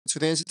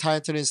Today's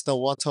title is The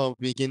Water of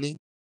Beginning,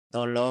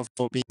 The Love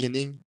for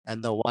Beginning,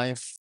 and the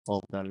Wife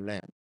of the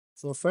Lamb.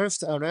 So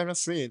first, let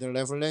us read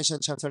Revelation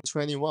chapter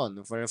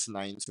 21, verse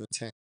 9 to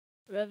 10.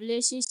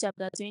 Revelation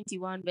chapter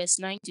 21, verse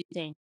 9 to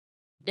 10.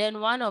 Then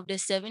one of the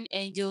seven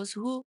angels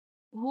who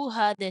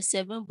had the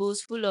seven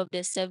bowls full of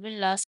the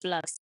seven last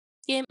plagues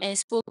came and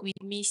spoke with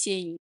me,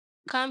 saying,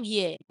 Come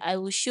here, I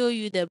will show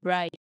you the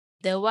bride,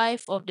 the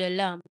wife of the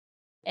Lamb.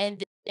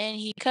 And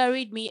he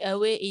carried me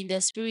away in the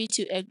spirit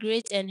to a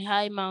great and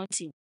high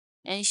mountain,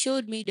 and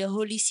showed me the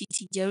holy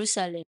city,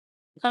 Jerusalem,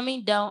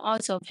 coming down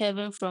out of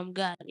heaven from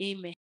God.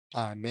 Amen.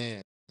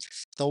 Amen.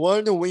 The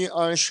word we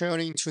are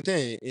sharing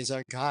today is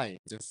a guide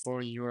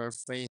for your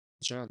faith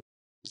journey.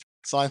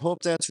 So I hope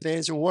that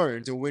today's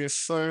word will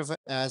serve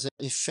as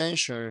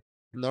essential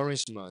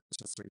nourishment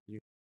for you.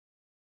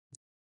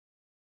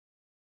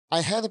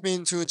 I had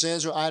been to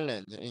Jeju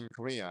Island in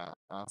Korea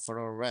for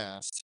a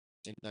rest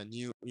in the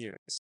New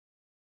Year's.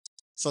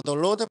 So the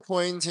Lord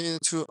pointed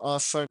to a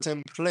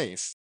certain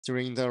place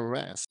during the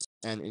rest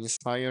and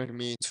inspired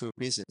me to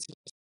visit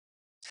it.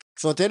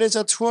 So there is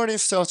a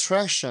tourist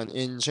attraction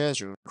in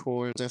Jeju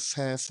called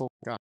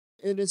Phaefogang.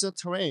 It is a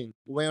terrain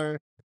where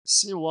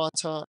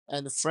seawater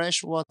and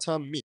freshwater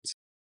meet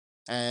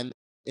and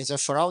is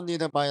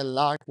surrounded by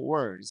large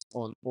words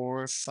on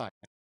all sides.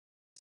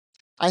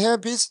 I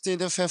have visited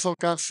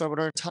Phaefogang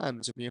several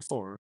times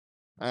before,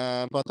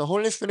 but the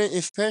Holy Spirit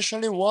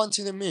especially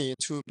wanted me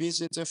to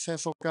visit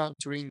Phaefogang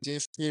during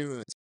this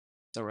period,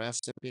 the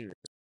rest period,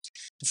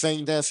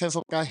 saying that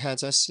Phaefogang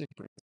has a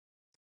secret.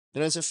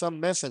 There is some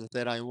message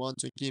that I want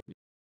to give you.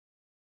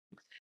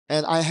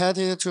 And I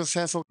headed to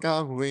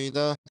Phaefogang with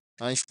the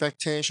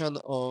expectation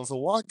of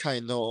what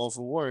kind of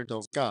word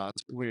of God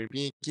will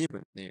be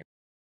given there.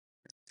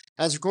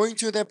 As going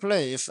to the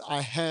place,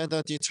 I had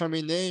a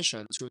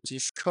determination to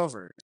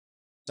discover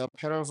the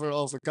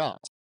parable of God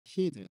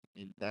hidden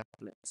in that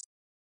place.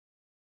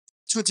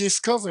 To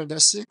discover the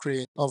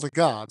secret of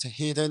God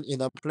hidden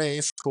in a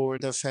place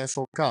called the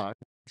faithful God,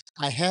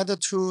 I had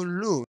to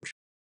look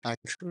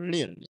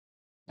clearly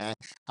and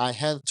I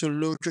had to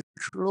look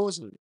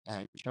closely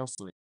and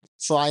carefully.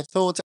 So I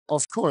thought,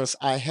 of course,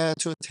 I had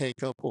to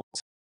take a boat.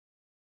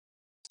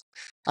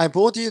 I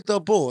boarded the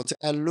boat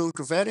and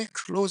looked very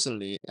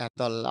closely at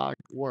the large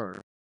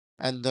world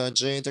and the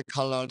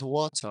jade-colored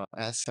water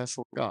as I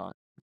forgot,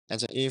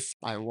 as if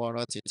I were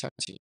a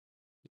detective.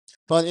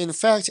 But in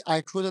fact,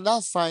 I could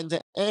not find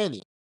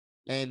any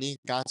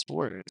God's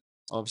word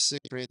of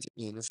secret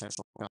in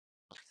Phaefogang.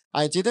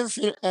 I didn't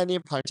feel any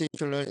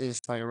particular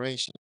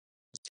inspiration.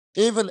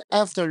 Even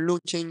after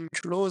looking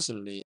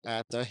closely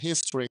at the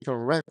historical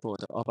record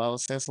about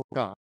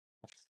Phaefogang,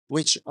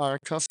 which are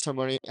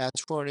customary at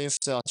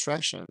tourist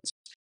attractions,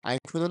 I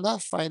could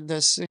not find the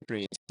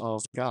secret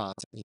of God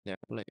in their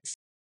place.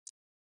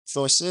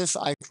 So since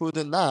I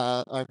could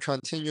not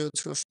continue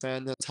to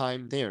spend the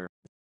time there,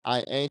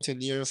 I ate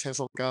near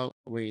Phefolga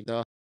with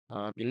the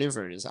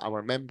believers,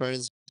 our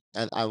members,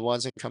 and I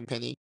was in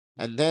company.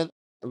 And then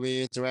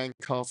we drank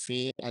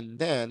coffee and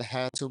then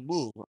had to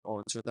move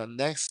on to the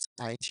next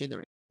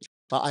itinerary.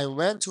 But I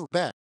went to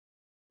bed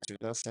to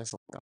the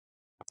Phefolga.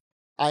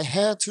 I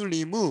had to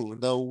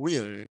remove the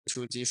will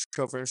to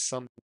discover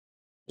something.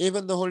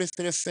 Even the Holy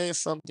Spirit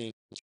says something.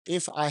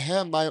 If I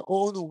have my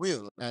own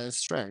will and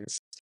strength,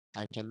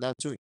 I cannot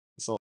do it.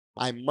 So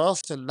I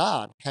must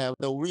not have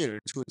the will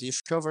to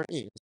discover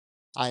it.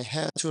 I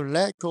had to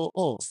let go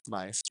of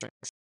my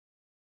strength.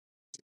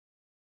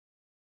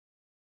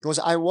 Because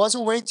I was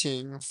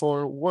waiting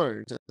for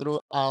word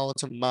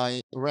throughout my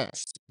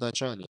rest, the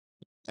journey.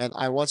 And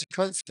I was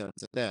confident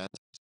that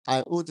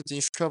I would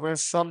discover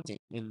something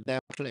in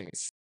that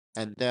place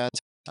and that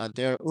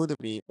there would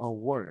be a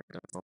word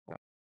from God.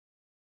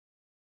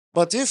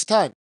 But this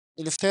time,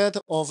 instead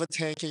of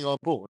taking a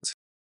boat,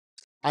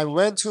 I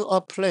went to a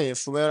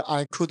place where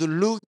I could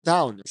look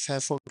down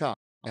Phaefogang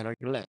at a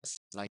glance,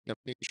 like the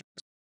picture.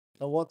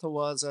 The water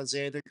was a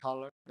jade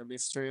color, the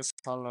mysterious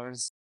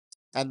colors,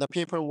 and the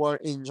people were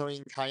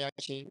enjoying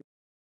kayaking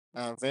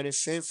very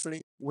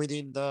safely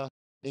within the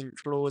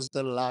enclosed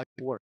lake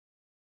world.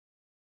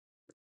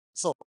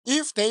 So,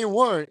 if they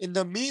were in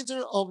the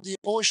middle of the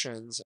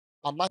oceans,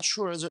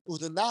 amateurs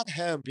would not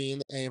have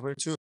been able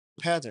to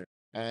paddle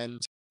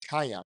and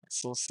kayak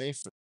so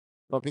safely.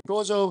 But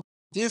because of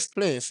this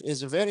place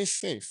is very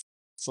safe,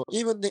 so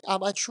even the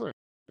amateur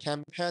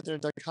can paddle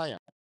the kayak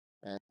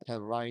and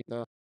can ride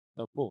the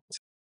boat.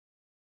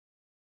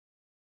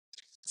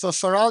 So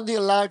surrounding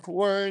like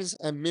words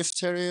and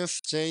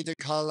mysterious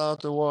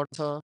jade-colored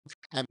water,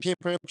 and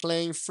people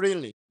playing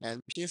freely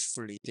and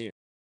peacefully there.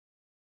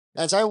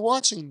 As I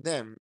watching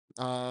them,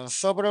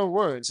 several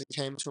words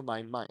came to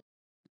my mind.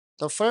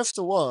 The first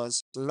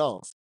was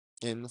love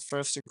in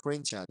First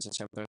Corinthians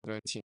chapter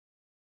 13.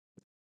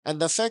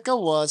 And the second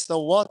was the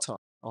water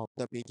of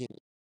the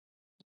beginning.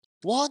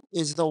 What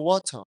is the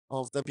water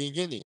of the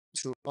beginning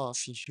to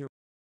us humans?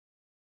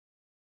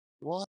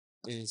 What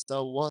is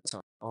the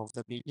water of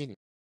the beginning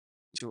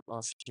to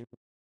us humans?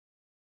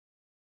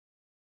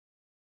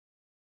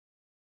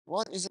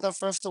 What is the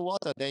first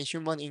water that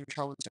human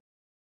encounter?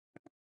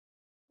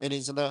 It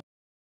is the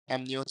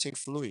amniotic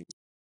fluid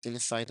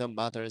inside the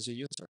mother's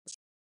uterus.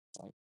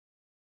 Right?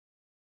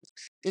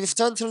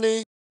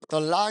 Instantly, the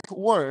black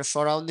world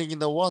surrounding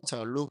the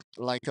water looked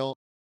like a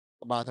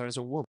mother's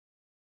womb.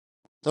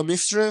 The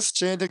mysterious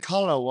jade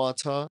color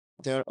water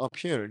there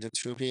appeared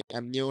to be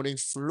amniotic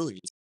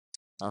fluid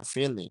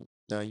filling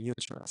the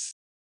uterus.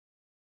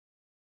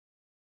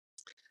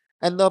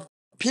 And the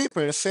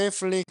people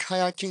safely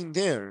kayaking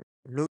there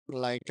looked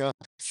like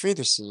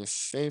fetuses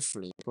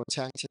safely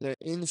protected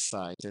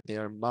inside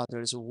their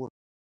mother's womb.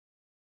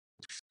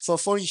 So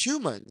for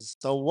humans,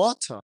 the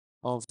water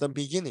of the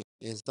beginning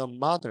is the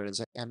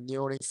mother's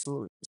amniotic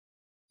fluid.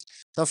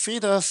 The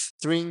fetus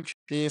drink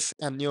this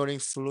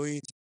amniotic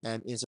fluid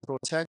and is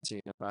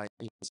protected by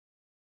it.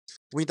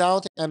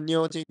 Without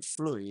amniotic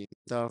fluid,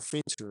 the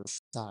fetus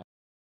dies.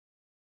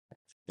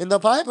 In the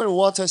Bible,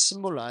 water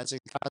symbolizes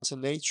God's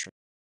nature.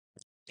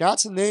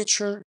 God's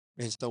nature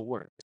is the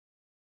Word.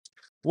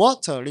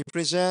 Water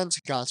represents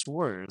God's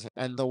Word,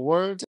 and the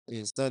Word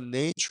is the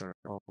nature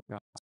of God.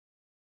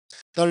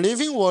 The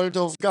living Word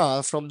of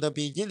God from the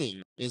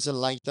beginning is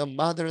like the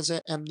mother's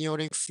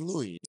amniotic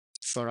fluid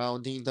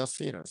surrounding the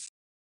fetus.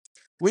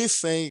 We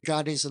say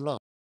God is love,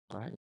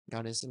 right?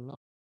 God is love.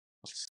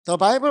 The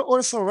Bible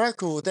also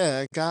records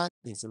that God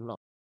is love.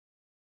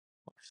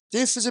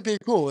 This is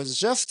because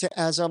just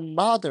as a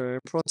mother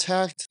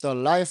protects the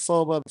life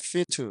of a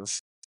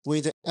fetus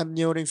with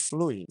amniotic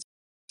fluid,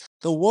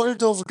 the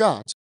Word of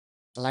God,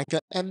 like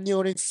an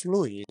amniotic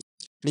fluid,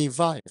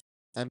 revive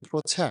and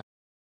protect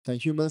the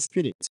human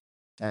spirit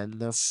and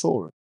the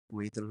soul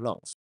with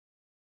love.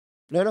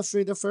 Let us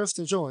read the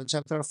first John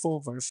chapter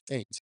 4, verse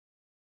 8.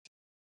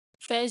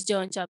 1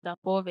 John chapter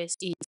 4, verse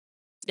 8.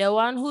 The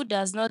one who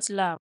does not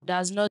love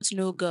does not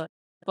know God,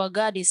 for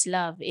God is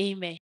love.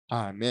 Amen.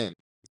 Amen.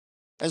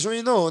 As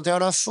we know,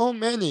 there are so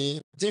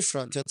many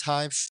different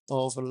types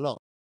of love.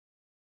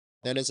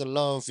 There is a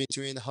love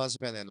between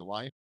husband and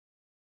wife,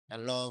 a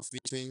love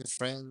between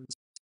friends,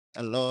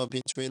 a love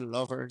between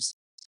lovers,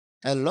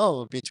 a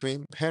love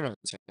between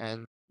parents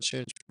and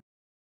children.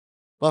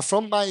 But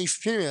from my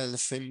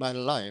experience in my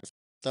life,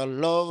 the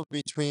love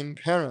between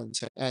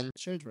parents and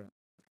children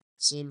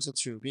seems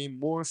to be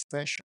more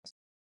special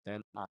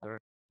than other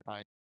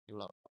types of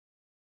love.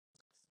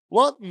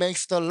 What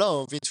makes the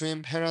love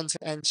between parents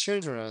and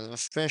children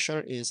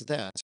special is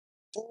that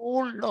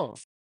all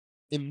love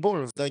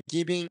involves the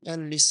giving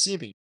and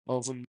receiving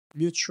of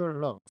mutual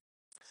love.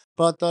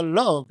 But the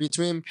love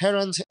between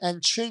parents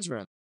and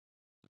children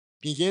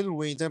begin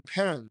with the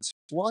parents,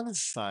 one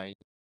side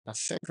a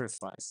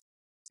sacrifice,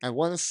 and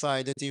one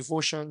side the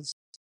devotions,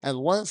 and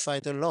one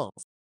side the love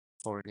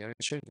for their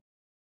children.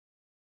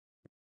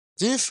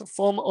 This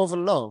form of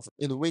love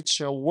in which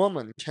a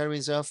woman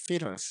carries a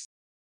fetus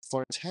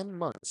for 10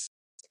 months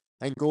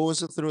and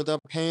goes through the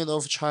pain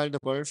of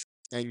childbirth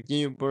and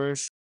give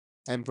birth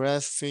and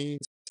breastfeed,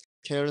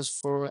 cares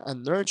for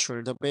and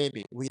nurture the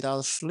baby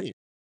without sleep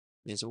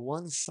is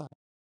one side.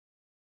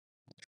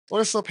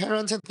 Also,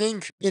 parents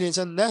think it is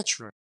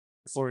unnatural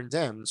for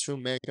them to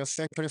make a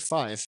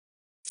sacrifice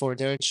for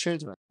their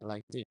children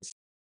like this.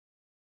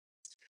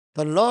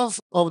 The love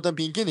of the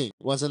beginning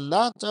was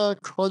not the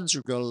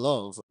conjugal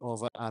love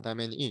of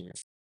Adam and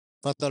Eve,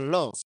 but the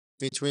love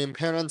between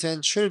parents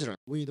and children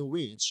with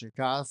which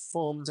God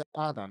formed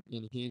Adam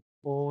in his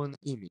own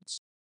image.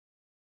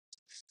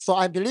 So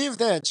I believe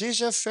that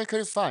Jesus'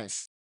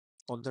 sacrifice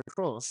on the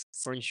cross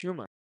for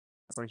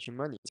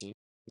humanity,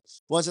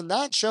 was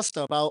not just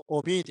about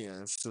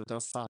obedience to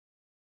the Father.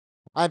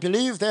 I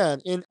believe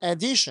that in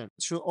addition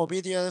to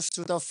obedience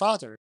to the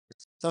Father,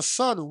 the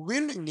Son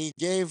willingly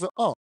gave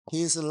up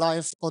his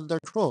life on the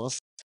cross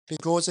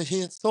because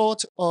he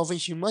thought of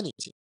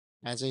humanity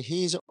as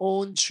his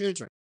own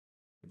children,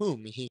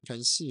 whom he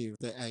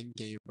conceived and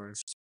gave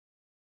birth to.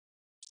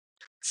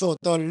 So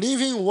the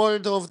living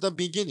word of the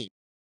beginning,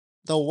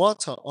 the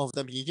water of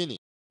the beginning,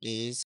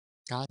 is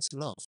God's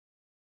love.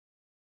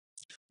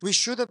 We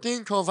should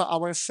think of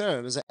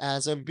ourselves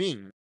as a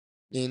being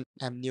in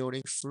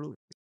amniotic fluid.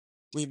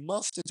 We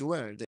must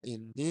dwell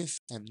in this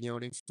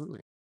amniotic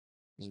fluid,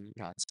 in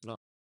God's love,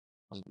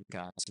 in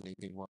God's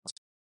living water.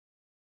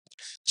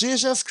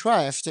 Jesus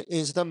Christ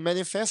is the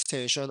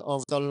manifestation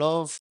of the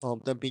love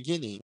of the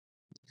beginning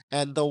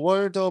and the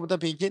word of the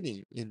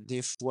beginning in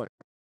this world,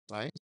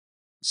 right?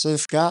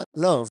 Since God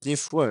loved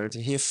this world,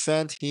 he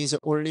sent his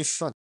only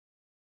Son,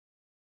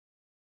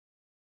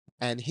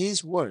 and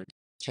his word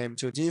came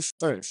to this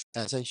earth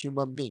as a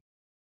human being.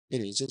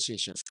 It is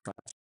Jesus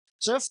Christ.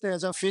 Just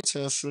as a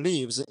fetus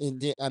lives in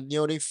the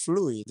amniotic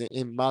fluid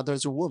in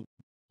mother's womb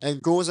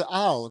and goes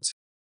out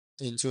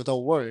into the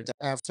world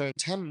after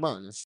 10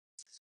 months,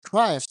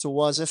 Christ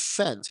was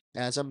sent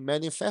as a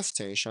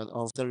manifestation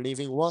of the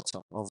living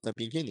water of the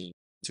beginning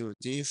to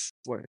this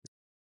world.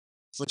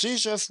 So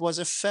Jesus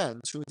was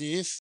sent to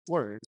this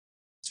world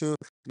to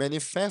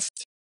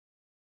manifest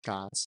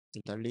God's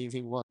the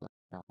living water,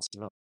 God's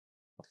love.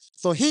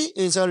 So he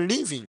is a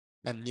living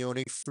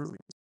amniotic fluid.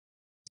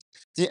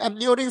 The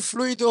amniotic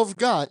fluid of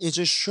God is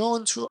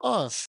shown to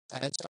us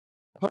as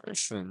a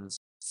person's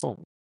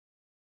form.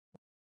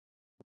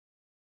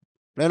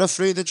 Let us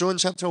read John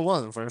chapter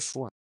 1, verse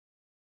 1.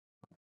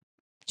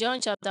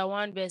 John chapter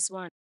 1, verse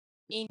 1.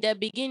 In the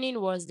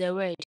beginning was the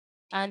Word,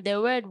 and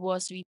the Word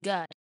was with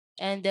God,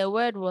 and the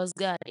Word was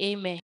God.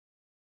 Amen.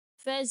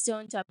 First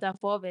John chapter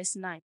 4, verse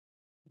 9.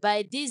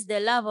 By this the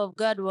love of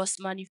God was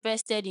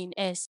manifested in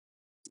us,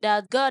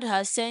 that God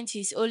has sent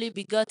his only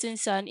begotten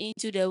Son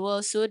into the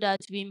world so that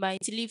we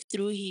might live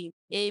through him.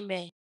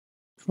 Amen.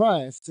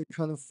 Christ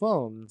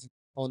confirmed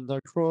on the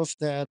cross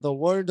that the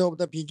word of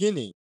the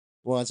beginning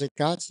was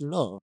God's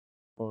love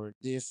for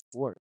this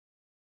world.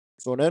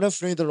 So let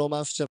us read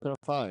Romans chapter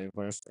 5,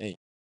 verse 8.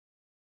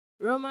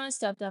 Romans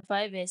chapter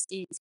 5, verse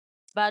 8.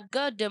 But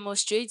God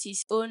demonstrates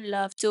his own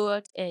love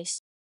toward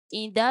us,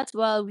 in that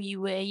while we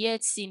were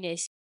yet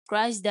sinners,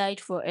 Christ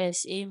died for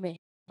us. Amen.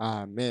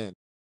 Amen.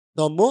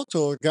 The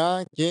motto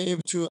God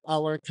gave to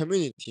our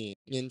community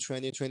in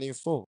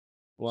 2024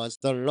 was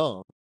the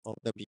love of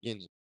the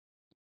beginning.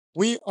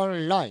 We are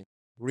life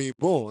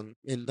reborn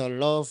in the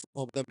love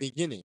of the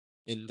beginning,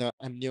 in the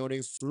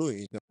amniotic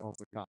fluid of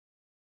God.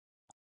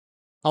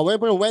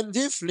 However, when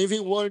this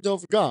living word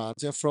of God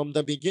from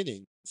the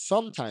beginning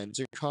sometimes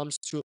it comes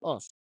to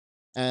us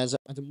as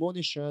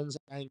admonitions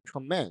and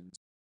commands,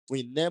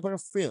 we never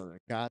feel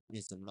God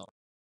is love.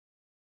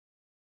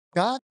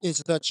 God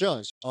is the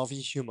judge of a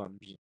human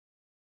being.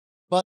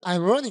 But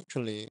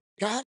ironically,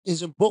 God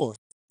is both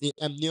the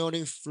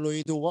amniotic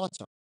fluid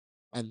water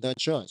and the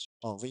judge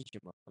of a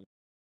human being.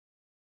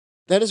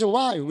 That is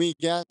why we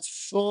get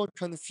so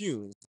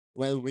confused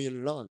when we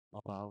learn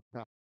about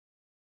God.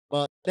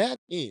 But that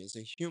is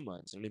a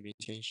human's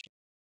limitation.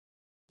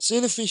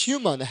 Since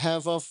humans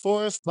have a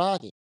fourth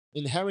body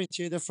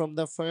inherited from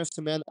the first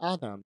man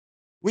Adam,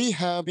 we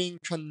have been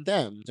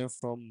condemned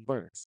from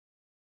birth.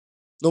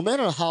 No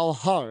matter how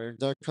hard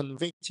the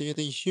convicted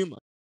human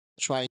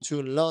try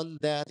to learn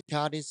that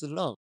God is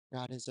love,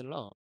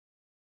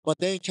 but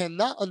they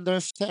cannot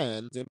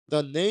understand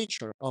the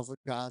nature of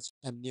God's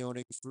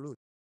amniotic fluid.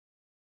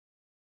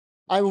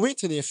 I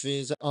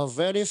witnessed a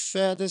very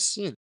sad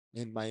scene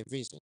in my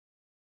vision.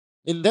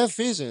 In that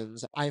vision,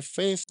 I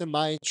faced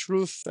my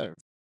true self.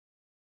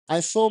 I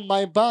saw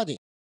my body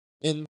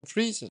in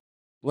prison,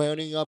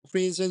 wearing a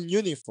prison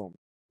uniform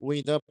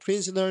with a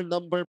prisoner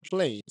number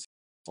plate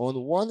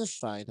on one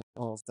side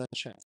of the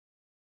chest.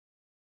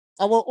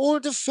 Our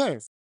old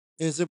self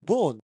is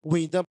born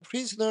with a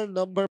prisoner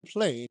number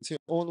plate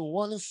on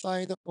one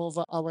side of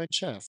our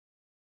chest,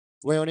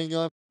 wearing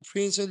a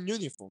prison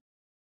uniform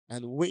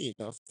and with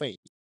the fate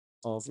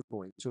of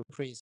going to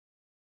prison.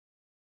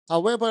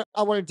 However,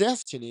 our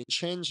destiny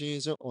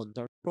changes on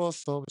the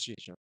cross of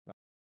Jesus.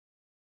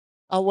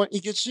 Our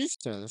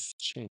existence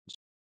changes.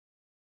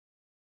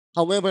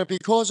 However,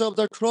 because of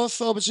the cross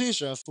of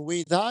Jesus,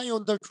 we die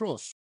on the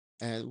cross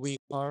and we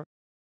are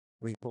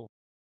reborn.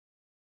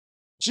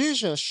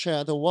 Jesus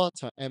shed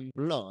water and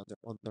blood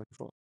on the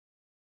cross.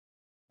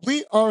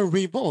 We are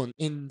reborn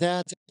in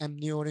that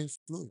amniotic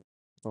fluid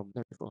from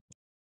the cross.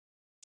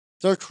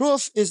 The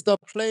cross is the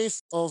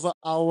place of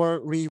our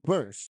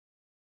rebirth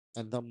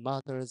and the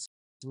mother's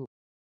womb,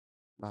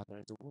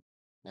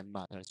 and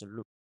mother's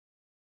look.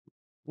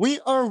 We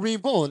are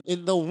reborn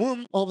in the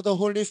womb of the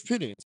Holy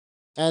Spirit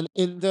and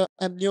in the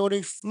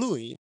amniotic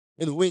fluid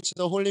in which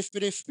the Holy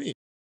Spirit speaks.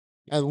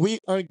 And we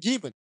are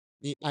given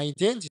the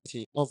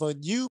identity of a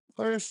new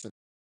person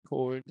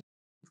called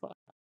Christ.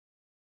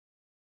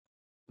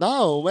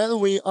 Now, when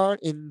we are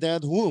in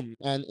that womb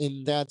and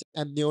in that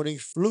amniotic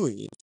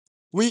fluid,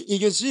 we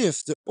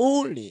exist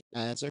only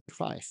as a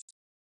Christ,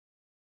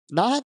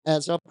 not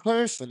as a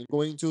person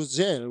going to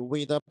jail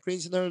with a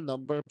prisoner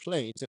number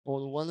plate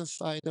on one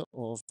side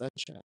of the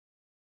chest.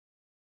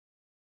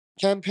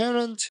 Can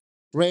parents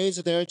raise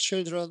their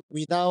children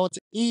without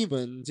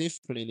even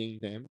disciplining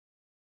them?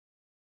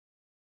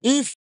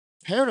 If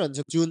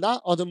parents do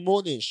not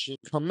admonish,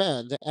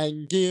 command,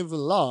 and give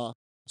law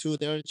to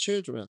their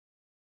children,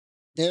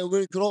 they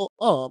will grow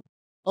up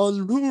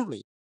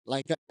unruly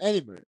like an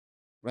animal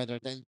rather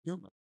than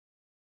human.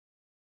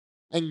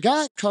 And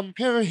God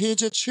compared his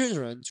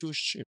children to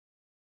sheep,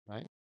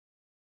 right?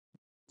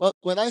 But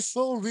when I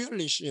saw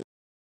really sheep,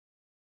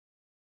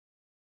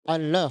 I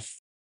laugh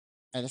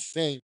and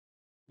think,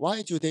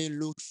 why do they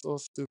look so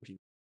stupid?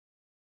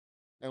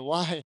 And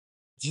why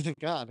did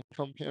God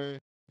compare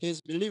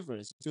his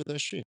believers to the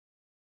sheep?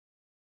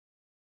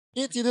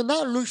 It did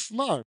not look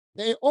smart.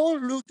 They all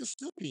look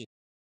stupid.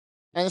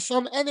 And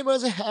some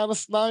animals have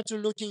smart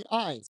looking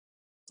eyes.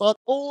 But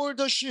all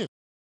the sheep,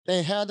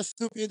 they had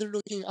stupid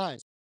looking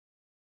eyes.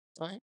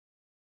 Right?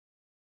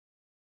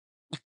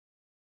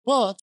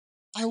 But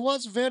I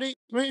was very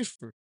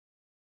grateful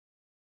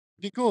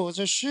because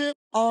the sheep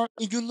are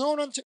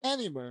ignorant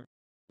animals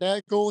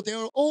that go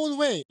their own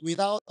way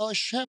without a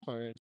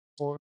shepherd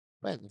or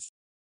friends.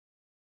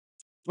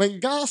 When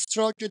God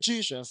struck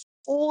Jesus,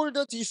 all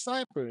the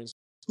disciples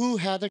who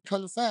had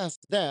confessed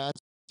that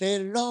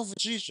they loved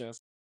Jesus,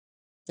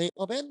 they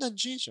abandoned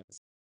Jesus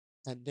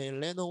and they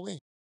ran away.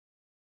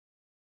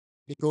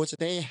 because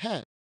they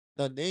had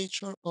the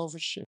nature of a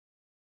sheep.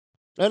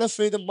 Let us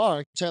read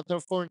Mark chapter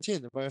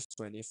 14, verse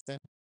 27.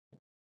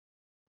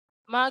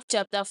 Mark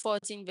chapter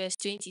 14, verse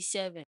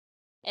 27.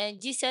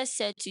 And Jesus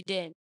said to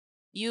them,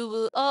 "You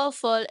will all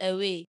fall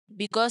away,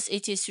 because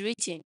it is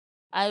written,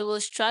 I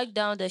will strike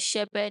down the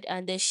shepherd,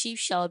 and the sheep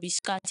shall be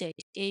scattered."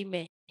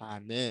 Amen.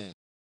 Amen.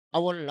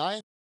 Our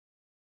life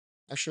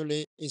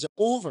actually is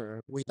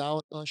over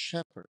without a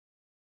shepherd.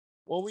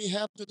 What we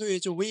have to do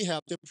is we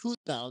have to put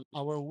down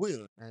our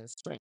will and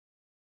strength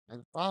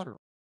and follow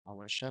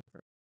our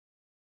shepherd.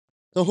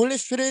 The Holy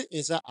Spirit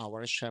is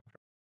our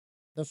shepherd.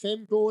 The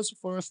same goes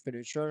for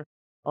spiritual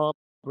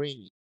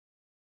upbringing.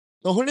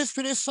 The Holy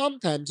Spirit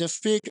sometimes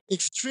speaks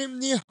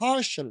extremely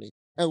harshly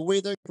and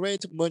with a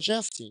great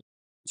majesty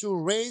to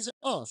raise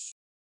us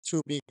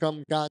to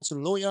become God's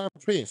loyal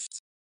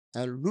priests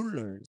and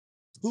rulers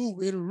who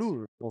will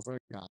rule over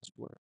God's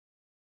word.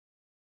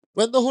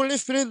 When the Holy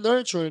Spirit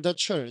nurtures the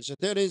church,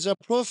 there is a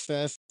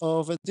process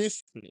of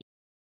discipline.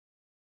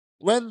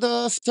 When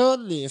the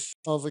sternness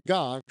of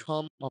God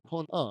comes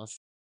upon us,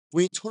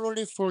 we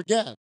totally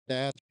forget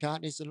that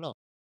God is love.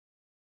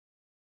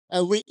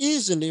 And we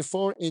easily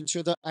fall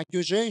into the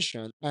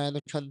accusation and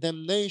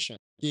condemnation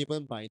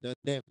given by the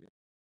devil.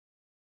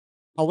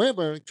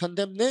 However,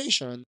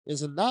 condemnation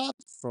is not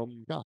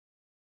from God.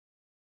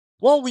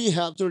 What we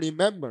have to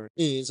remember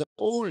is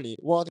only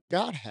what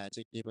God has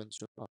given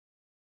to us.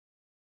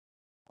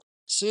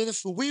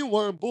 Since we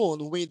were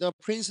born with a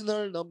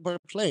prisoner number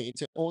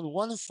plate on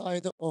one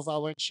side of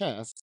our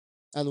chest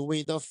and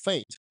with the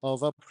fate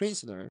of a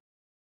prisoner,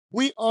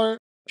 we are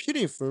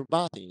pitiful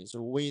bodies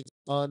with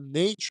a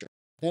nature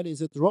that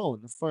is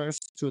drawn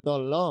first to the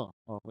law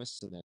of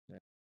sin.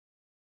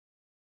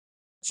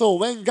 So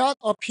when God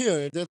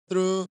appeared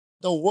through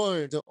the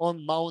word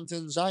on Mount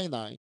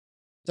Sinai,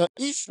 the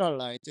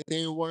Israelites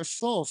they were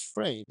so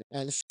afraid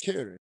and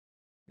scared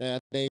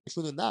that they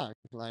could not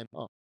climb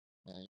up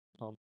and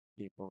come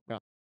before God.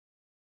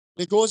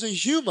 Because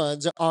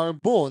humans are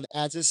born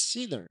as a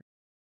sinner,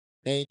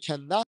 they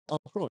cannot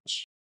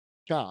approach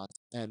God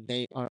and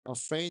they are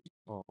afraid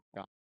of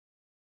God.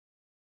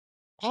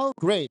 How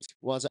great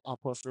was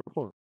Apostle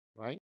Paul,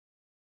 right?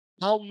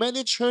 How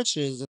many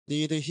churches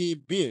did he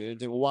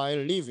build while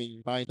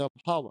living by the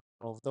power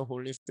of the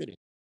Holy Spirit?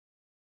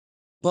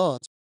 But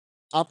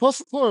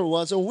Apostle Paul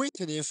was a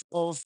witness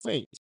of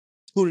faith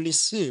who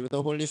received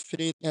the Holy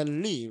Spirit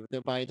and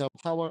lived by the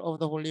power of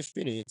the Holy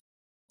Spirit.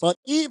 But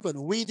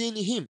even within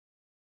him,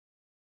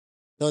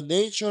 the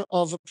nature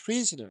of a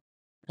prisoner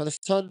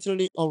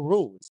constantly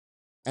arose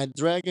and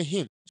dragged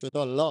him to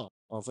the law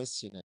of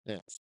sin and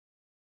death.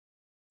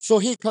 So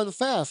he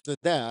confessed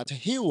that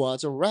he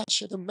was a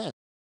wretched man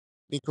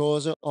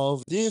because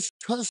of this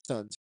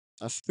constant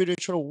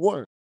spiritual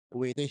work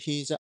with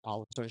his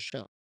outer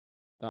shell,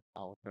 the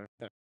outer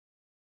shell.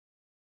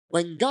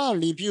 When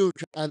God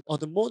rebukes and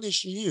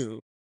admonishes you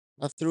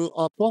through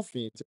a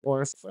prophet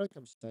or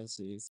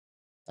circumstances,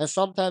 and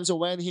sometimes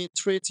when he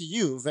treats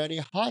you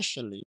very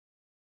harshly,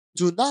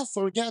 do not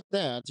forget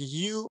that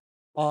you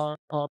are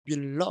a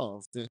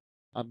beloved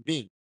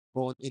being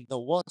born in the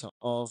water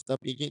of the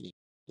beginning,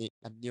 the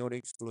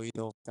amniotic fluid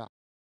of God.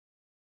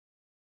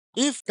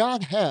 If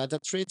God had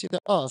treated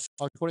us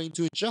according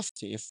to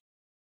justice,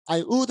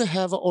 I would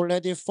have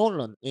already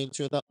fallen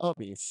into the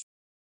abyss,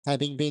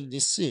 having been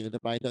deceived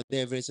by the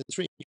devil's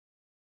trick,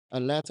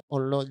 and let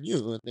alone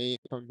you, the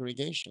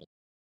congregation.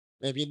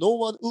 Maybe no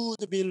one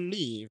would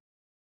believe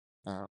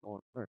on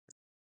earth.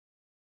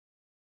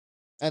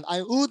 And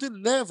I would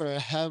never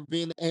have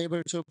been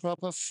able to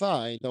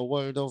prophesy the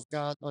word of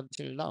God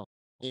until now,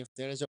 if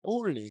there is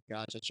only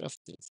God's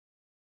justice.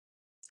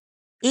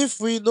 If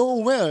we know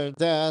well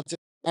that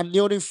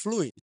amniotic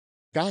fluid,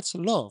 God's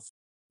love,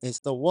 is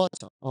the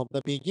water of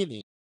the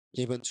beginning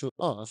given to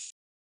us,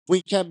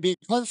 we can be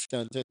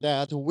confident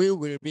that we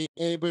will be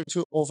able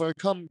to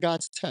overcome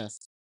God's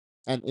test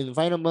and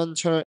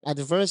environmental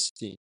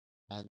adversity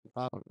and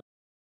problem.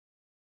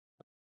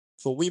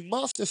 So we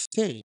must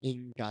stay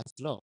in God's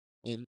love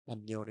in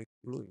amniotic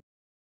fluid.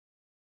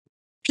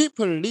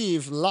 People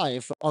live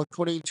life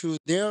according to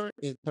their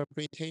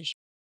interpretation.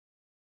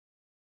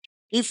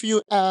 If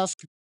you ask,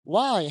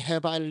 why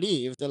have I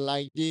lived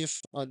like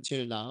this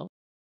until now?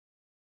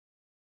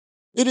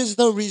 It is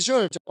the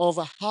result of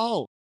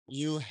how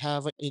you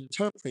have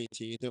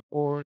interpreted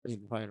our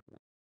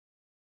environment.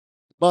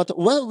 But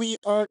when we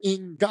are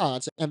in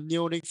God's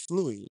amniotic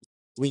fluid,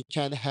 we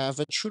can have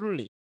a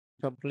truly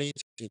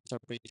complete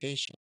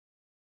interpretation.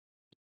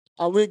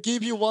 I will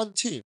give you one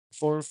tip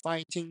for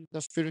fighting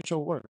the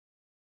spiritual world.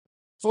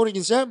 For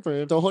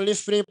example, the Holy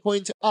Spirit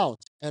points out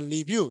and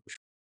rebukes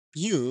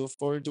you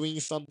for doing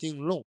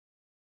something wrong.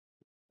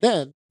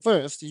 Then,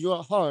 first,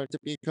 your heart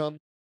becomes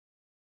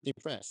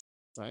depressed,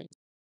 right?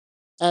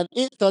 And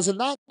it does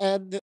not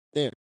end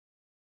there.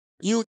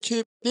 You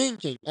keep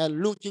thinking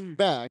and looking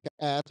back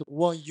at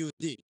what you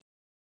did.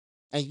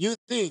 And you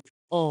think,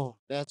 oh,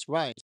 that's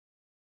right.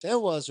 That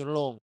was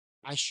wrong.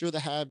 I should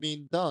have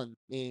been done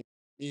in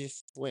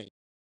this way.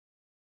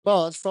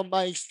 But from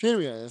my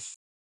experience,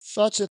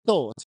 such a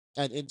thought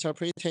and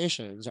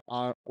interpretations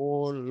are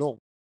all wrong.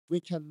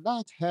 We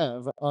cannot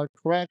have a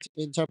correct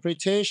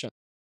interpretation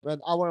when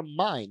our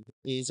mind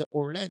is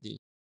already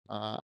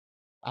uh,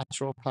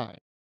 atrophied.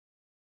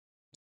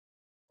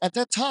 At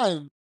that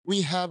time,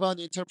 we have an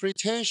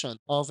interpretation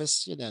of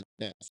sin and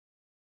death.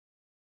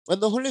 When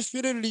the Holy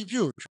Spirit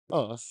rebukes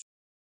us,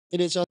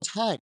 it is a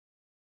time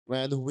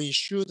when we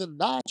should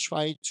not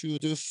try to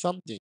do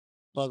something,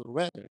 but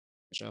rather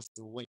just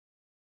wait.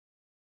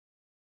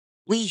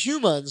 We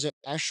humans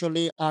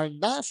actually are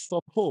not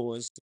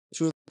supposed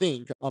to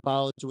think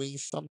about doing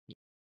something.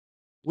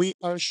 We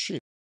are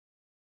sheep.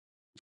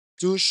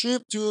 Do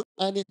sheep do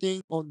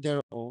anything on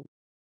their own?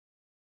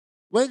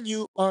 When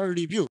you are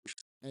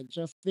rebuked and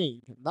just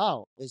think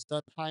now is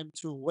the time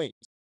to wait.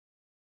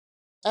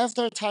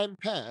 After time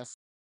pass,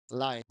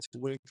 light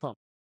will come.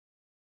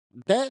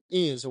 That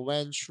is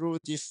when true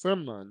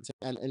discernment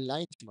and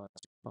enlightenment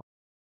come.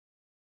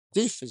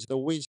 This is the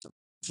wisdom.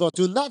 So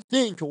do not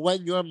think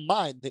when your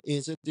mind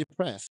is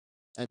depressed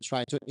and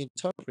try to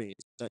interpret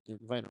the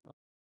environment.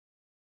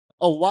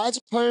 A wise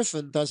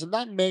person does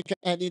not make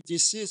any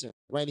decision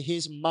when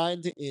his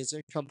mind is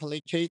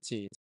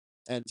complicated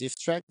and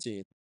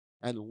distracted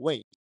and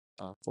wait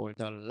for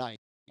the light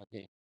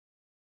again.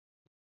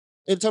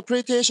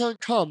 Interpretation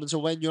comes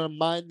when your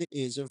mind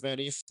is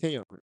very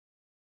stable.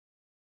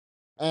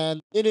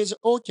 And it is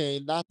okay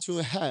not to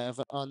have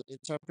an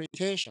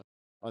interpretation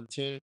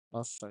until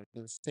a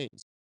certain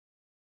stage.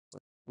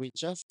 We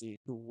just need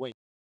to wait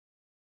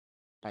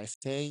by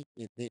staying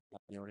in the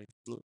appearing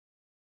fluid.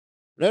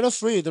 Let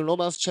us read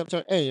Romans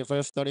chapter 8,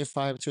 verse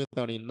 35 to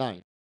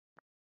 39.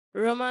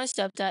 Romans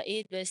chapter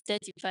 8, verse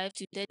 35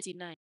 to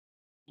 39.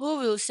 Who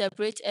will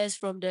separate us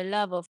from the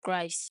love of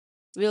Christ?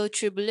 Will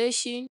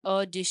tribulation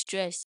or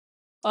distress,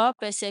 or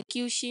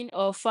persecution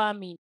or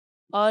famine,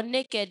 or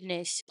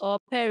nakedness, or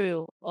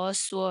peril, or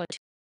sword?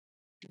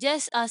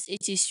 Just as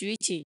it is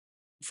written,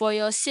 for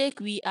your sake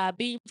we are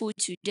being put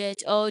to death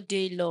all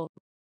day long.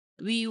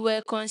 We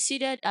were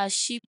considered as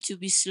sheep to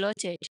be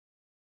slaughtered.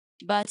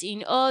 But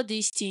in all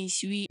these things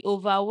we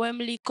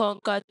overwhelmingly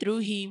conquer through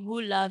him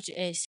who loved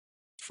us.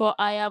 For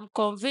I am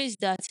convinced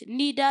that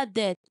neither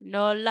death,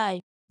 nor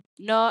life,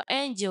 nor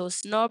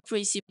angels, nor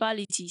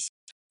principalities,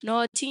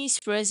 nor things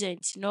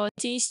present, nor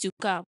things to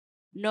come,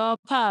 nor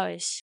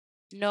powers,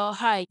 nor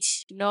height,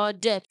 nor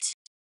depth,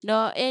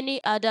 nor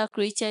any other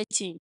created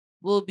thing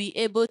will be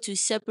able to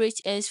separate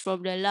us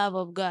from the love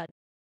of God,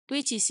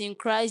 which is in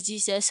Christ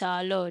Jesus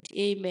our Lord.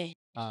 Amen.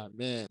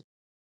 Amen.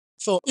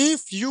 So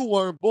if you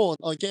were born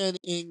again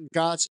in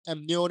God's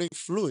amniotic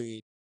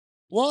fluid,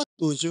 what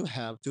would you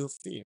have to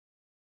fear?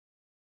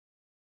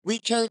 We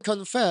can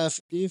confess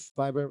these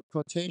Bible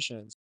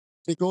quotations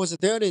because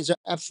there is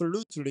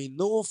absolutely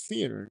no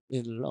fear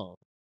in love.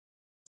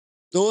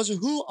 Those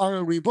who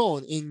are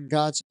reborn in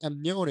God's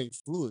amniotic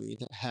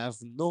fluid have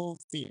no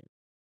fear.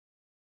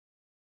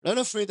 Let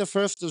us read the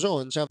first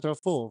John chapter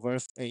 4,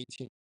 verse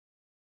 18.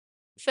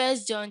 1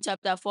 John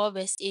chapter 4,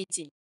 verse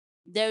 18.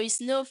 There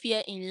is no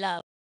fear in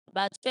love,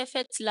 but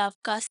perfect love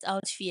casts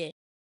out fear,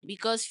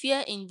 because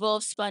fear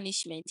involves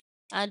punishment,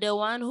 and the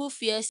one who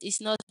fears is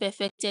not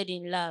perfected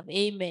in love.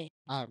 Amen.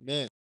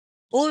 Amen.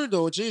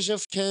 Although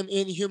Jesus came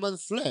in human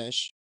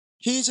flesh,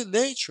 his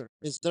nature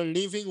is the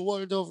living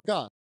word of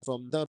God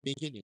from the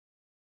beginning.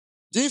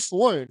 This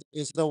word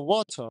is the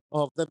water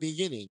of the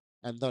beginning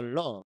and the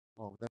love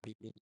of the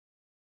beginning.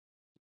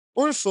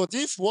 Also,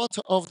 this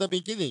water of the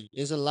beginning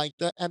is like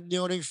the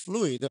amniotic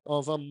fluid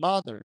of a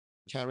mother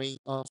carrying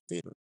a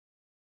fetus.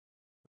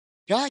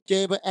 God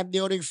gave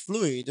amniotic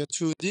fluid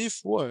to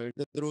this world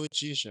through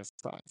Jesus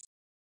Christ.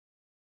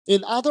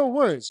 In other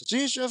words,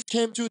 Jesus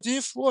came to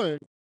this world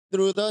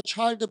through the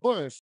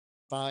childbirth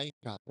by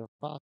God the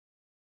Father.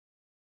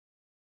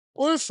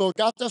 Also,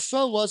 God the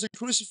Son was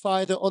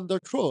crucified on the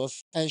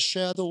cross and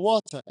shed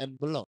water and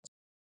blood.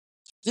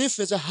 This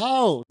is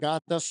how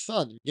God the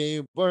Son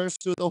gave birth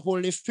to the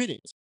Holy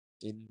Spirit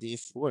in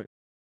this world.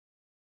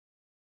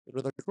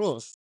 Through the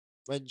cross,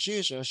 when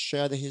Jesus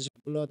shed his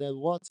blood and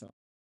water,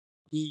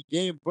 he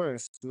gave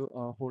birth to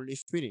a Holy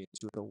Spirit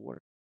to the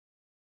world.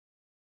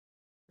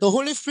 The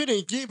Holy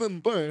Spirit given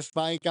birth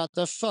by God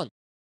the Son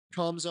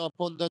comes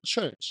upon the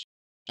church,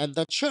 and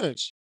the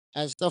church,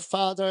 as the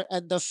Father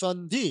and the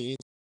Son did,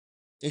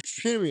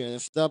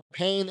 experience the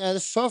pain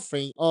and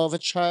suffering of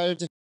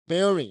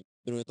childbearing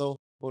through the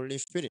Holy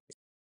Spirit.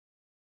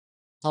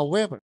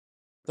 However,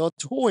 the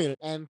toil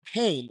and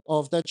pain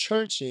of the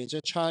church's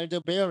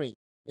childbearing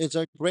is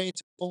a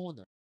great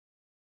honor.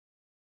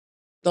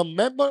 The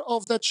members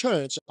of the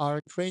church are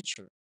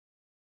creatures.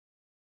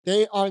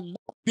 They are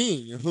not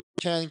beings who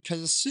can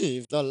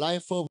conceive the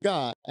life of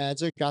God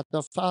as God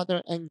the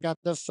Father and God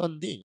the Son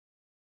did.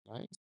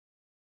 Right?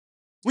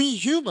 We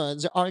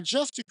humans are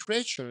just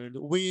creatures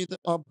with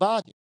a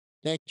body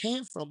that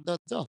came from the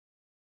dust.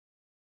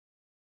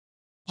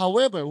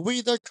 However,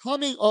 with the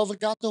coming of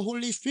God the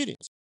Holy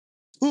Spirit,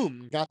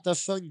 whom God the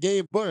Son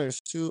gave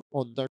birth to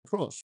on the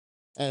cross,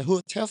 and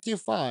who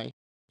testified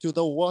to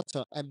the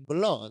water and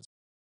blood,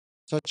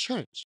 the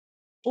church,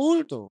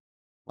 although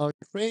a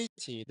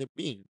created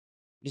being,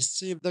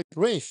 receive the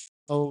grace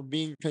of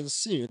being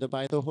conceived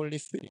by the Holy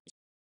Spirit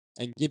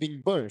and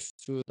giving birth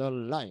to the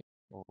life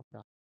of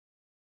God.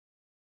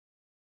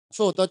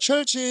 So the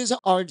churches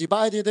are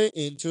divided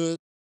into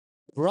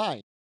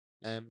bride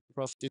and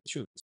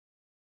prostitute.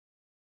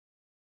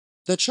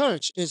 The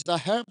church is the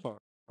helper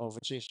of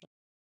Jesus.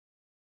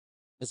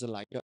 It's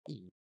like a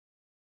Eve.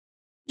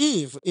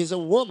 Eve is a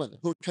woman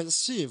who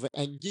conceived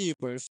and gave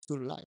birth to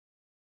life.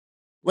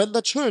 When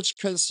the church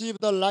conceived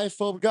the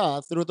life of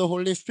God through the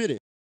Holy Spirit,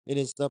 it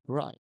is the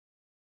bride.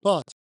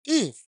 But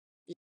if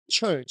the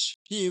church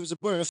gives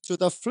birth to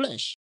the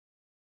flesh,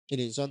 it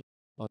is an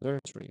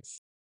adultery.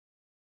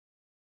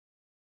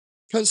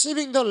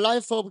 Conceiving the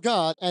life of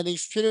God and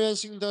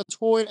experiencing the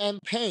toil and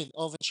pain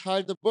of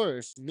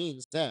childbirth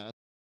means that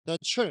the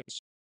church,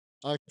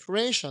 a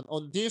creation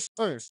on this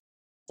earth,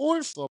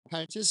 also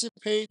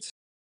participates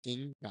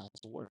in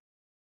God's work.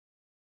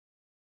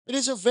 It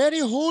is a very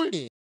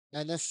holy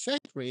and a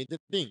sacred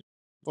thing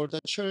for the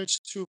church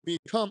to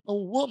become a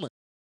woman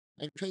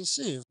and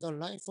conceive the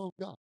life of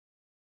God.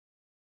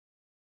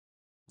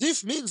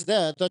 This means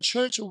that the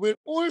church will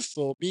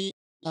also be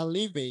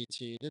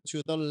elevated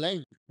to the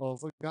length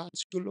of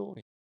God's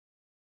glory.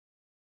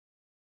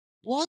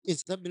 What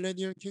is the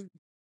millennial kingdom?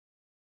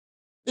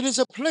 It is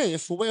a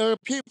place where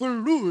people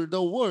rule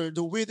the world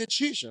with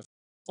Jesus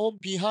on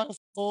behalf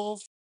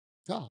of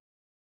God.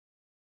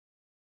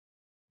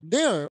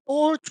 There,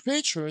 all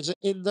creatures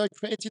in the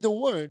created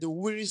world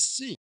will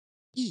see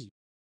Eve,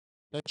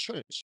 the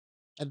church,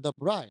 and the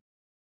bride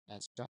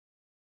as God.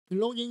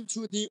 Belonging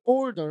to the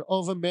order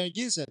of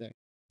Melchizedek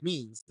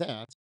means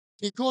that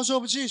because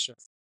of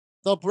Jesus,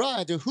 the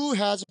bride who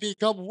has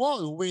become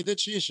one with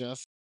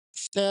Jesus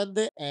stand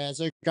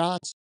as a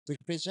God's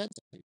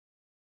representative.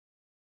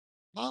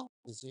 How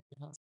is it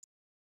possible?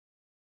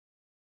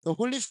 The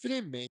Holy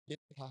Spirit made it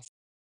possible,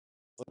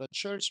 but the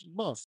church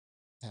must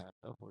have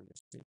the Holy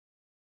Spirit.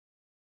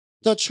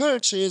 The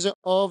church is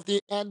of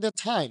the end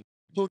time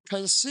who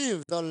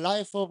conceive the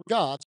life of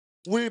God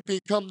will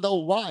become the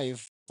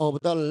wife of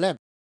the Lamb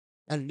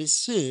and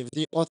receive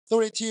the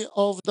authority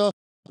of the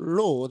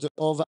Lord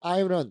of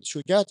Iron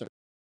together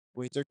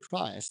with the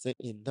Christ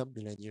in the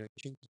millennial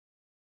kingdom.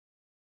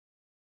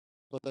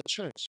 For the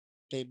church,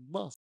 they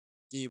must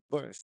give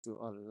birth to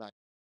a life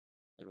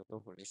through the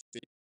Holy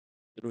Spirit,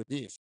 through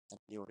this and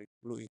your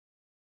fluid.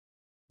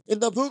 In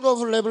the book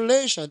of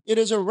Revelation, it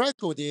is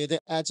recorded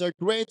as a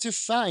great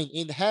sign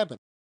in heaven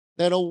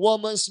that a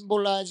woman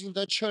symbolizing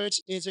the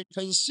church is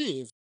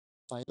conceived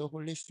by the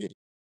Holy Spirit.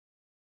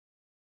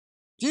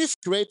 This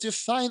great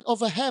sign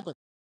of heaven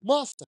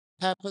must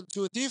happen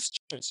to this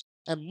church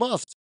and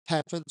must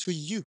happen to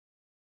you.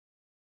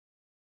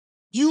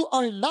 You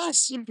are not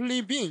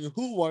simply beings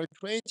who were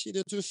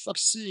created to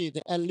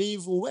succeed and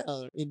live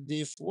well in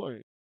this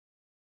world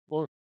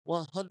for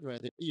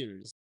 100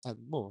 years and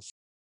more,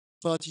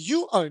 but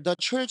you are the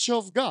church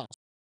of God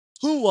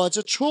who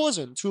was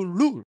chosen to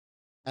rule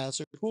as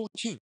a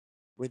co-king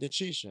with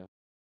Jesus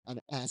and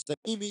as the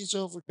image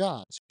of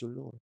God's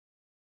glory.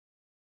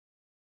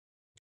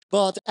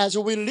 But as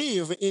we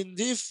live in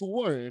this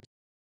world,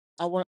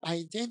 our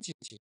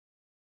identity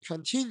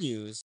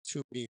continues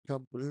to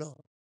become blurred.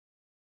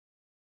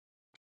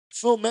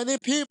 So many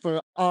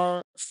people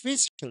are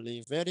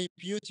physically very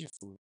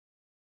beautiful,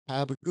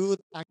 have good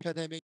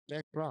academic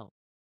background,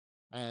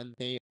 and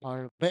they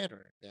are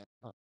better than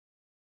us.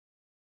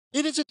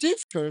 It is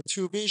difficult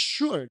to be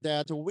sure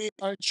that we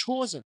are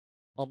chosen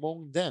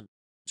among them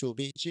to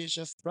be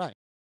Jesus Christ.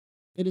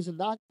 It is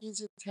not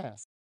easy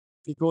task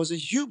because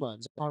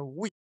humans are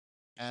weak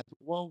at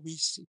what we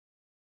see.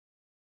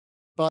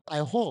 But I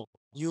hope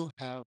you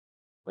have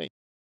faith.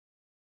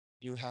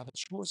 You have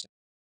chosen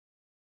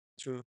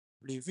to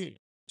reveal,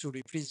 to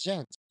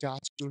represent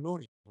God's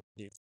glory on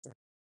this earth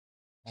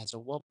as a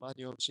one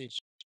body of Jesus.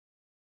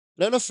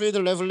 Let us read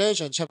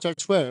Revelation chapter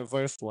 12,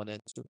 verse 1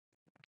 and 2.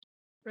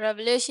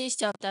 Revelation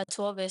chapter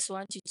 12, verse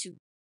 1 to 2.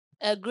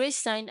 A great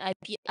sign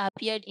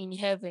appeared in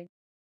heaven,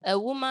 a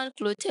woman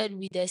clothed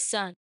with the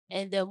sun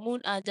and the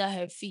moon under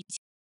her feet,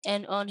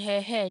 and on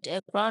her head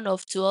a crown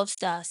of 12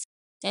 stars.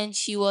 And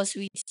she was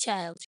with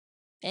child.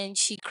 And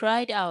she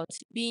cried out,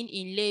 being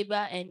in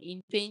labor and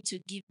in pain to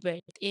give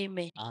birth.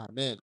 Amen.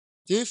 Amen.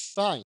 This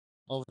sign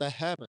of the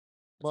heaven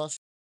must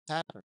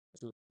happen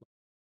to.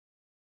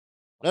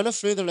 Let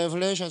us read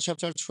Revelation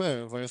chapter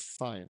 12, verse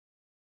 5.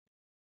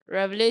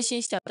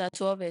 Revelation chapter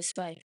 12, verse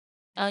 5.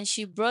 And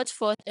she brought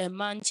forth a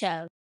man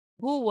child,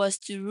 who was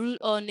to rule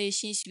all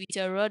nations with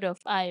a rod of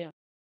iron.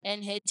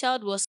 And her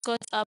child was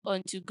caught up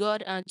unto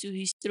God and to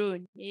his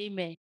throne.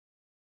 Amen.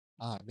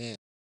 Amen.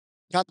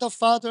 God the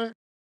Father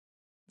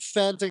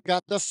sent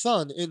God the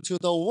Son into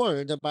the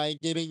world by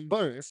giving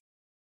birth,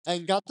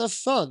 and God the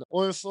Son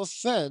also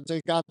sent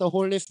God the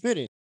Holy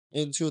Spirit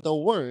into the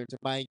world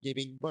by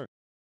giving birth.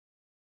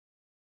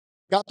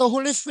 God the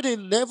Holy Spirit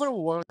never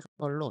worked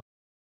alone.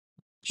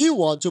 He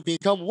wants to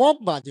become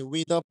one body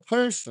with a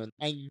person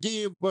and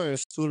give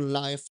birth to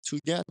life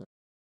together.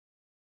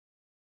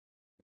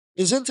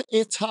 Isn't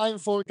it time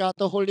for God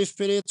the Holy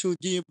Spirit to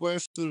give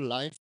birth to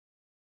life?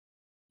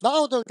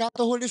 Now the God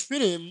the Holy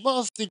Spirit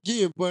must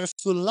give birth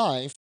to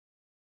life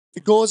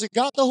because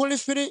God the Holy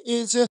Spirit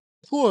is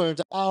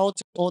poured out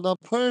on a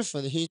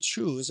person he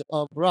chooses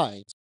a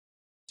bride.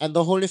 And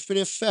the Holy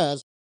Spirit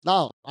says,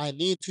 now I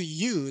need to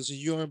use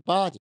your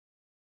body.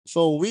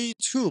 So we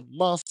too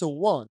must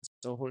want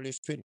the Holy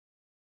Spirit.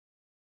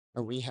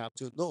 And we have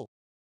to know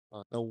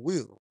the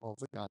will of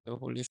God the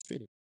Holy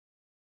Spirit.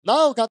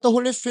 Now God the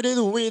Holy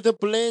Spirit with the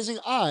blazing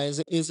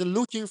eyes is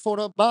looking for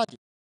a body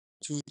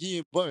to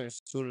give birth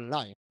to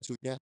life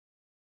together.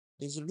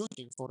 He's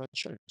looking for a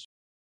church.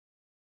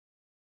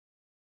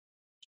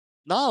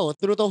 Now,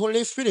 through the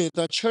Holy Spirit,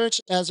 the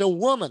church as a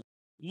woman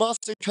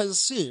must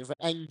conceive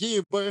and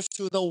give birth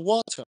to the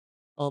water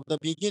of the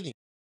beginning,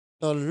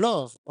 the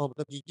love of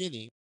the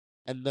beginning,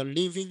 and the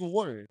living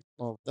word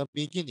of the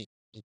beginning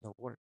in the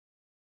word.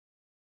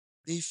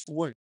 This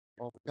word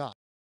of God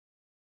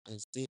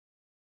is the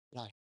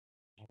life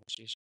of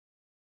Jesus.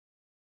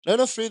 Let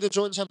us read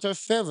John chapter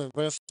 7,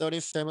 verse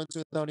 37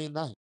 to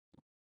 39.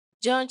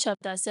 John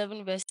chapter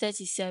 7, verse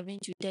 37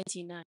 to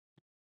 39.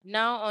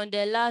 Now on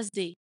the last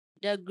day,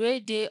 the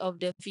great day of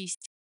the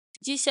feast,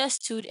 Jesus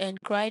stood and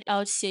cried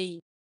out, saying,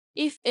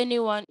 if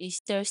anyone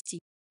is thirsty,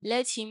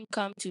 let him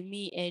come to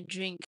me and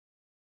drink.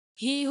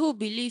 He who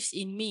believes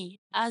in me,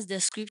 as the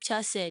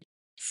scripture said,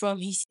 from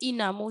his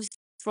innermost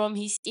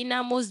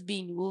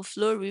being will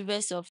flow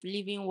rivers of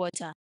living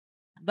water.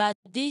 But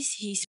this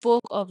he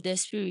spoke of the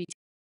Spirit,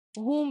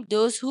 whom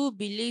those who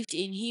believed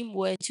in him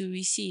were to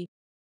receive.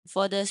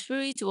 For the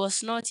Spirit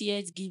was not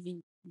yet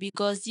given,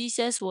 because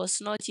Jesus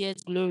was not yet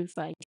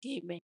glorified.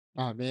 Amen.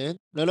 Amen.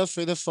 Let us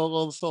read the Song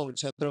of Songs,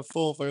 chapter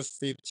 4, verse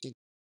 15.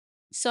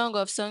 Song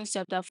of Songs,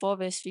 chapter 4,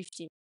 verse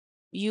 15.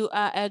 You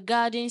are a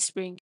garden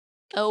spring,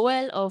 a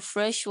well of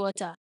fresh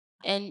water,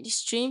 and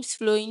streams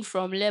flowing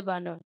from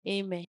Lebanon.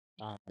 Amen.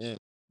 Amen.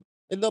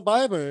 In the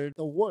Bible,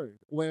 the word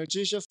where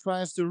Jesus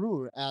Christ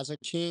ruled as a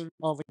king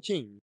of a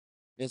king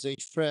is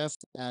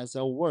expressed as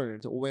a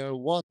word where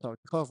water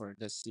covered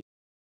the sea.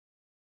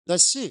 The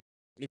sea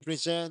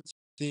represents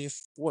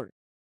this word.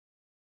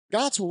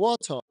 God's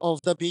water of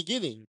the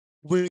beginning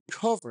will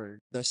cover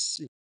the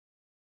sea.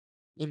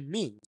 It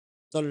means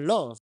the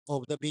love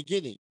of the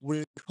beginning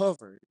will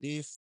cover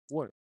this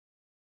word.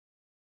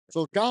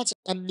 So God's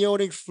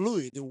amniotic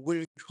fluid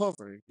will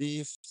cover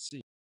this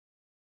sea.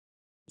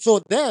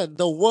 So then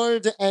the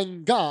world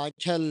and God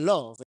can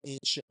love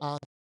each other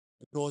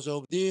because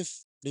of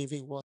this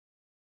living water,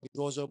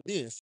 because of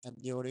this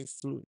amniotic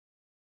fluid.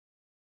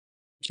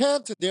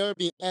 Can't there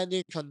be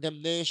any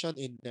condemnation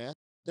in that?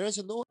 There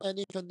is no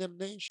any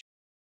condemnation.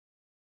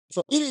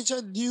 So it is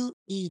a new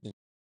Eden.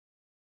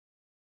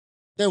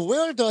 Then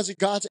where does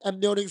God's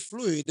amniotic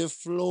fluid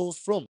flow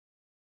from?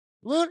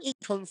 Where it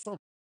comes from?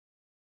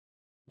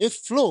 It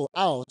flows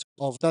out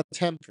of the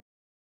temple.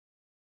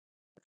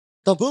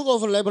 The book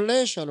of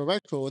Revelation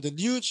records the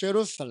New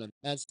Jerusalem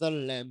as the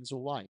Lamb's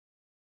wife.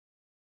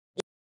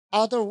 In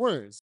other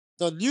words,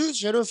 the New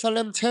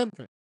Jerusalem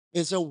temple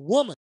is a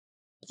woman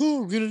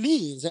who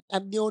released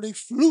amniotic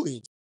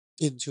fluid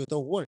into the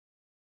world.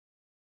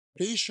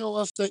 Please show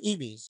us the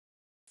image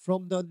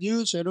from the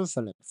New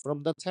Jerusalem,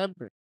 from the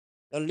temple.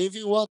 The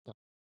living water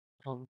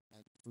comes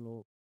and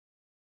flows.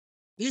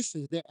 This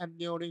is the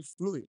amniotic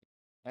fluid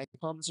that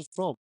comes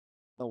from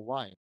the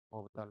wife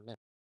of the Lamb.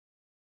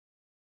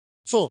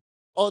 So,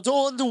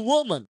 although the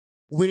woman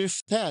will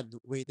stand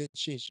with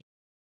Jesus,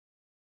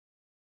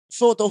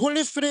 so the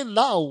Holy Spirit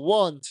now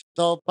wants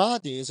the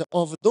bodies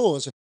of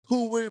those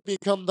who will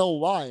become the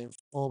wife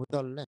of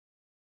the Lamb,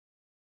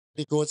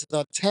 because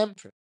the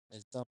temple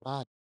is the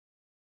body.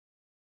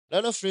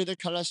 Let us read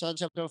Colossians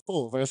chapter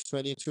 4, verse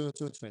 22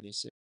 to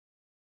 26.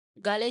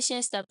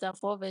 Galatians chapter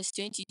 4, verse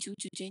 22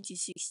 to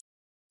 26.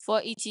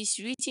 For it is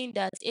written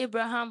that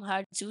Abraham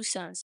had two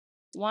sons,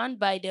 one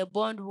by the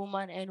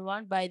bondwoman and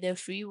one by the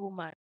free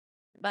woman.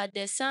 But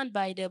the son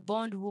by the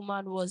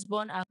bondwoman was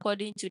born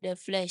according to the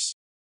flesh,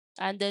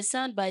 and the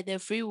son by the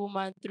free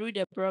woman through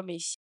the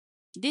promise.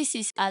 This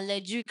is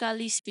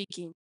allegorically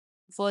speaking,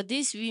 for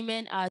these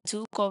women are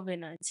two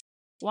covenants,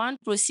 one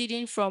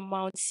proceeding from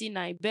Mount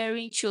Sinai,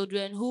 bearing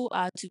children who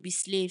are to be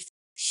slaves.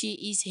 She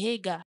is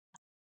Hagar.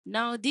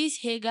 Now, this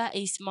Hagar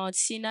is Mount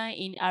Sinai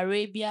in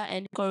Arabia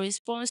and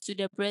corresponds to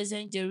the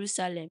present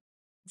Jerusalem,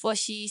 for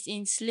she is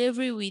in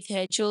slavery with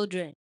her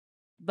children.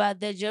 But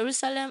the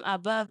Jerusalem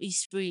above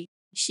is free.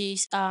 She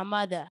is our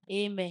mother.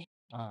 Amen.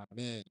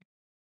 Amen.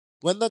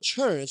 When the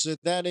church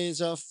that is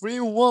a free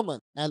woman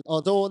and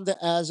adorned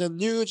as a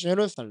new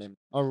Jerusalem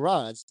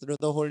arrives through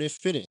the Holy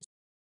Spirit,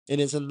 it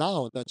is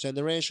now the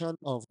generation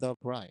of the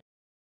bride.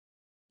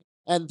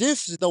 And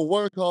this is the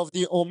work of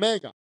the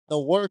Omega, the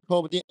work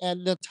of the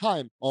end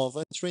time of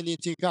a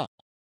Trinity God.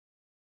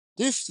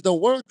 This is the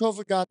work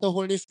of God the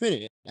Holy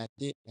Spirit at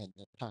the end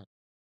time.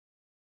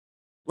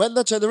 When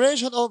the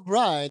generation of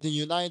bride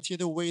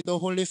united with the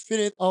Holy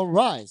Spirit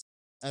arise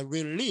and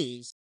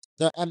release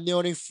the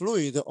amniotic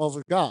fluid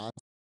of God,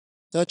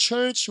 the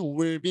church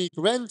will be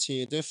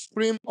granted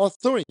supreme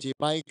authority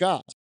by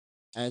God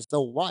as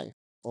the wife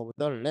of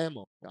the Lamb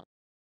of God.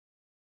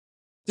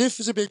 This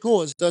is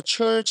because the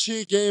church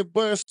gave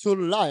birth to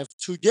life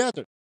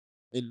together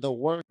in the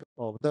work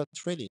of the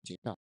Trinity.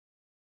 Now,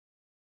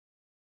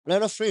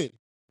 let us read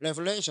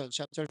Revelation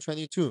chapter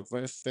 22,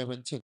 verse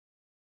 17.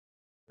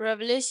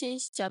 Revelation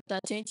chapter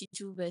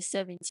 22, verse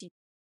 17.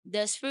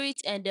 The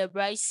Spirit and the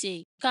bride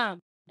say, Come,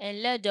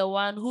 and let the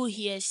one who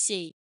hears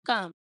say,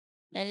 Come,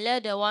 and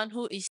let the one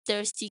who is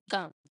thirsty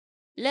come.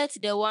 Let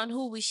the one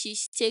who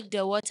wishes take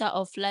the water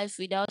of life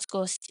without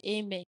cost.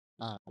 Amen.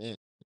 Amen.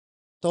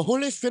 The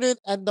Holy Spirit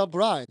and the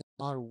bride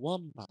are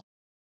one body.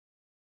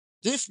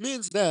 This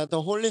means that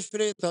the Holy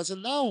Spirit does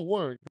not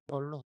work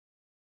alone.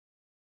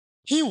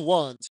 He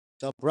wants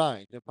the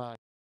bride body.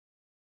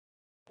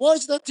 What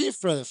is the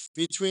difference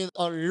between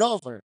a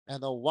lover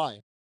and a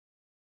wife?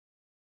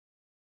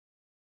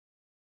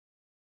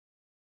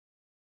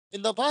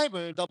 In the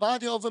Bible, the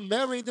body of a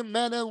married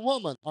man and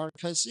woman are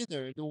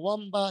considered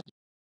one body,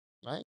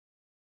 right?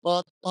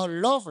 But a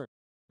lover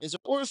is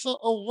also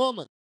a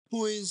woman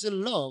who is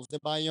loved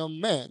by a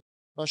man,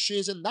 but she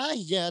is not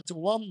yet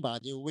one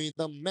body with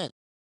the man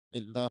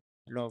in the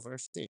lover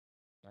state,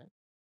 right?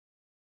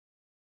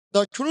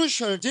 The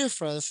crucial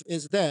difference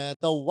is that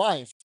the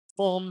wife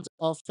formed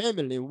a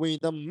family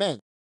with the man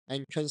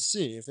and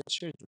conceived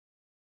children.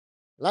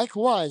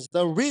 Likewise,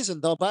 the reason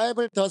the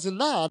Bible does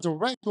not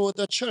record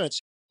the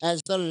church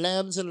as the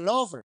Lamb's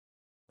lover,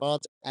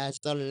 but as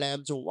the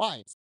Lamb's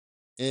wife,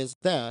 is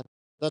that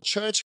the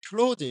church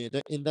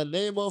clothed in the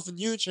name of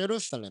New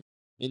Jerusalem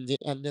in the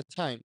end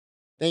time,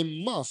 they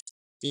must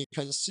be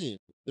conceived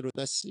through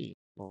the seed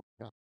of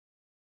God.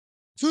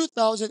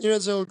 2,000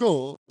 years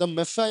ago, the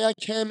Messiah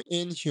came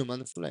in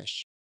human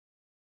flesh.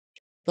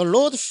 The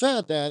Lord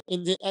said that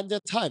in the end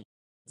time,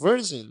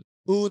 virgin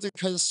would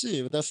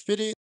conceive the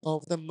spirit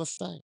of the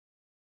Messiah.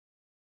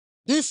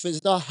 This is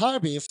the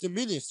harvest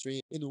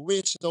ministry in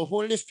which the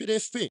Holy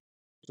Spirit speaks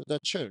to the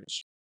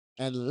church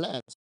and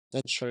let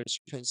the church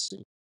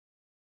conceive.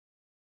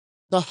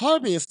 The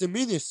harvest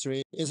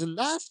ministry is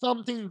not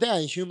something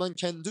that human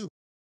can do.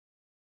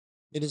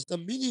 It is the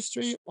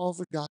ministry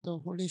of God the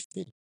Holy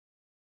Spirit.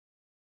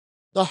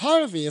 The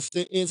harvest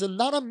is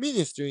not a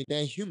ministry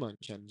that human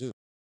can do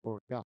for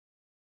God.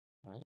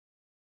 Right?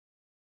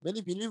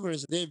 Many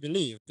believers they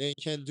believe they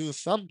can do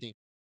something,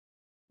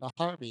 the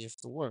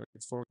harvest work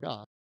for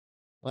God.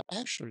 But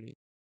actually,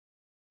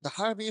 the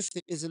harvest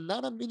is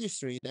not a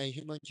ministry that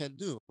human can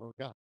do for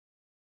God.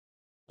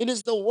 It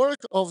is the work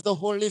of the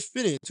Holy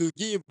Spirit to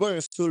give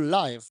birth to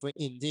life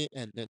in the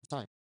end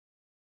time.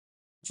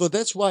 So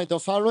that's why the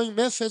following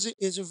message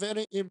is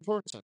very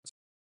important.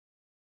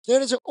 There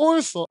is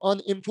also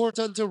an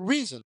important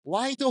reason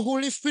why the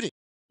Holy Spirit,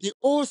 the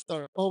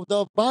author of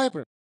the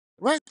Bible,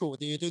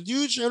 recorded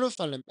New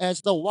Jerusalem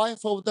as the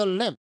wife of the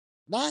Lamb,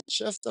 not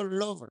just a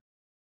lover.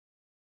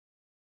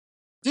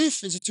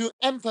 This is to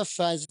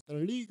emphasize the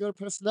legal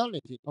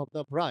personality of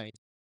the bride,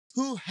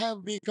 who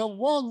have become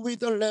one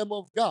with the Lamb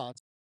of God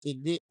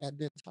in the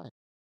end time.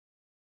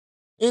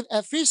 In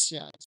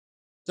Ephesians,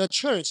 the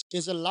church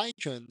is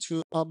likened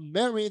to a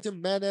married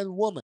man and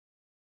woman.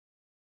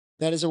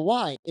 That is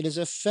why it is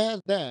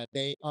said that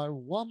they are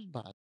one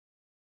body.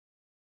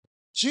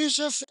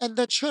 Jesus and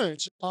the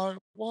church are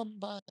one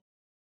body.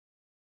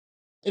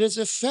 It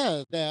is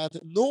said that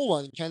no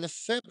one can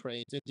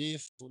separate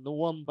this from the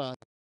one body.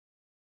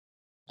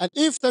 And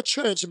if the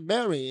church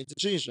married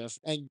Jesus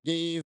and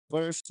gave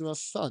birth to a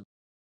son,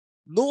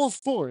 no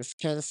force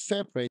can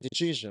separate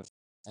Jesus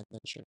and the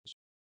church.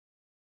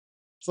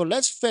 So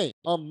let's say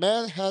a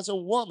man has a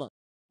woman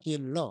he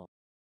loves.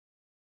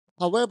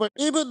 However,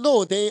 even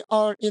though they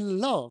are in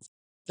love,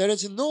 there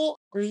is no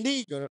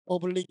legal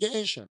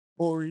obligation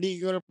or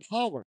legal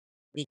power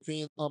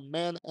between a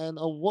man and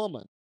a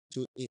woman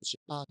to each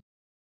other.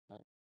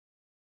 Right?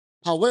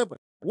 However,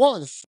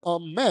 once a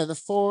man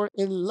fall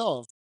in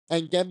love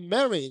and get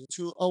married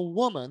to a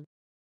woman,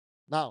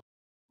 now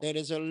there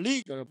is a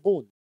legal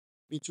bond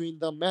between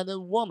the man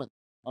and woman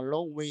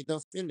along with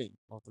the feeling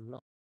of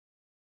love.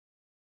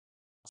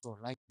 So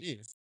like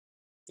this,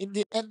 in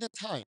the end of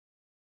time,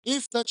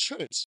 if the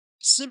church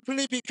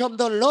simply become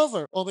the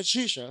lover of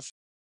Jesus,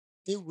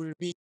 it will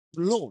be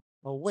blown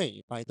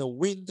away by the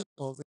wind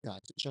of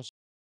God's judgment.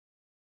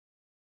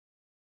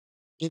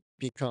 It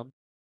becomes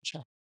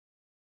chaff.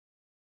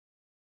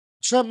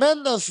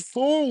 Tremendous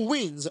four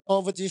winds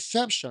of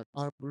deception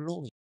are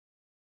blowing.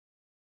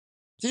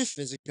 This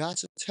is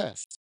God's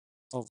test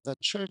of the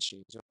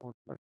churches on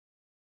earth.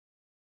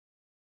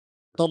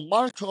 The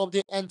mark of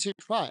the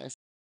Antichrist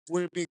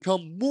will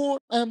become more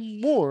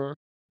and more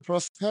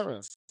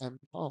prosperous and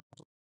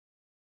powerful.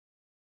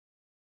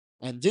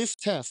 And this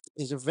test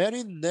is a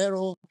very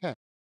narrow path.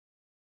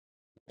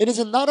 It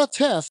is not a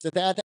test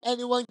that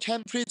anyone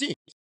can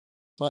predict,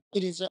 but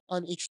it is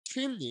an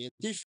extremely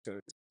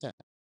difficult test.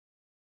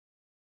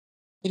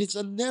 It is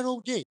a narrow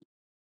gate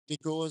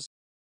because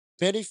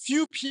very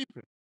few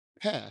people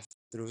pass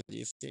through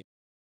this gate.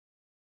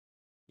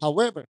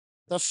 However,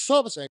 the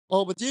subject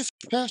of this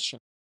question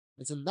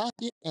is not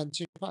the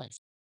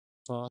Antichrist,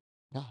 but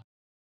God.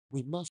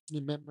 We must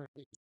remember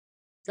this.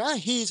 God,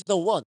 He is the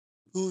one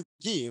who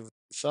gives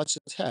such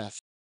a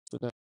test to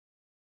the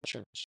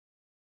church.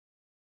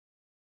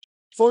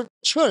 For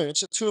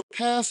church to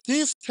pass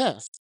this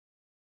test,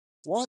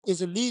 what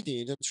is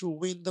needed to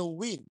win the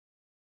win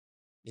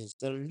is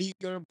the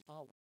legal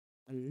power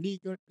and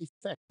legal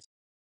effect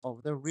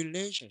of the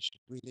relationship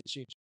with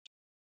Jesus.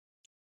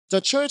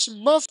 The church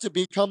must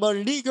become a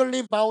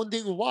legally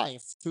bounding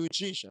wife to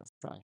Jesus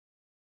Christ.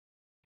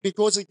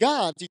 Because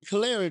God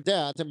declared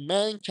that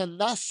man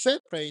cannot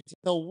separate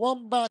the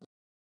one body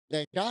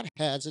that God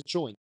has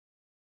joined.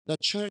 The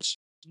church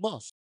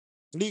must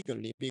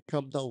legally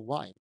become the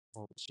wife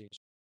of Jesus.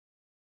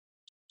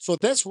 So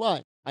that's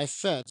why I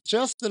said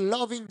just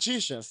loving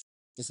Jesus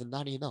is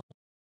not enough.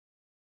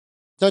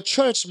 The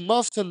church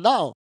must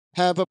now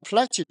have a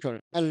practical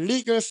and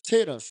legal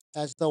status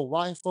as the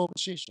wife of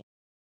Jesus.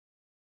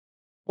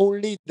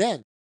 Only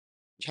then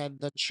can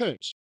the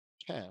church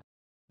have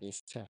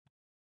this test.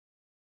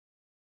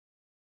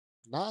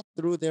 Not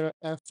through their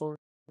effort,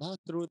 not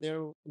through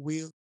their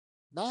will,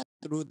 not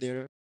through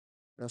their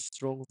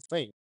strong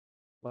faith,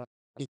 but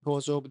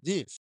because of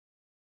this,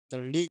 the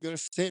legal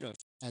status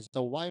as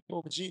the wife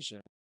of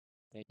Jesus,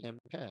 they can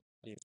pass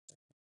this.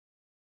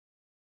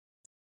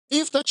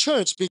 If the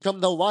church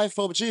become the wife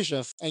of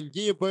Jesus and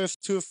give birth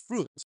to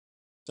fruit,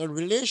 the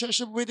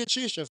relationship with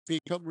Jesus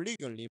become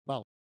legally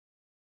bound.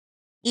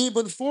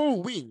 Even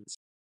four winds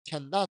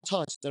cannot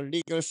touch the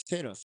legal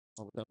status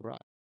of the bride.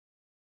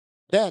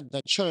 Then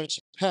the church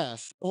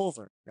passed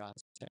over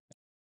God's test.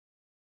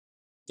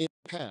 It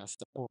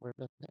passed over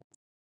the test.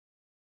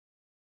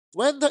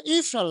 When the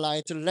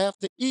Israelites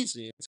left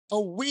Egypt, a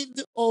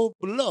wind of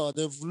blood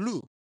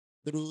blew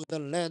through the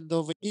land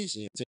of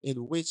Egypt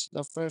in which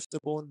the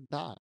firstborn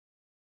died.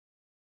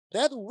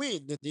 That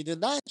wind did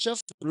not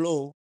just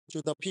blow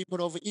to the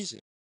people of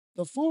Egypt.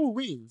 The four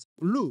winds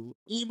blew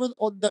even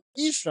on the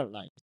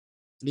Israelites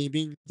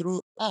living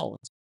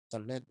throughout the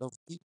land of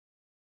Egypt.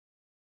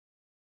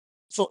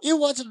 So it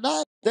was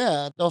not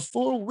that the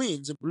four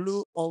winds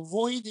blew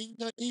avoiding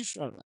the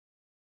Israelites.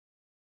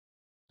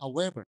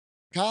 However,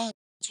 God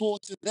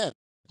taught them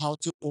how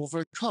to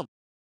overcome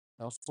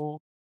the four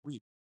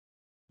winds.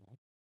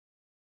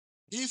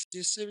 This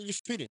deceiving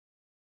spirit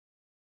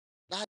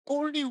not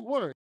only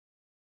worked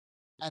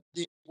at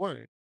the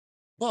word,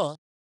 but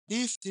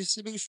this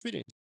deceiving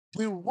spirit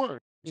will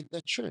work in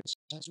the church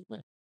as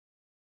well.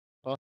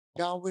 But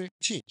God will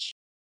teach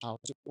how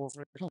to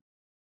overcome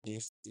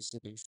this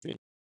deceiving spirit.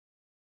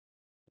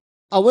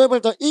 However,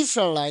 the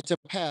Israelites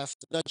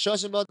passed the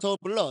judgmental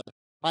blood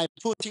by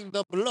putting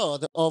the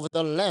blood of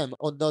the lamb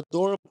on the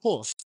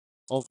doorpost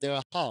of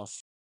their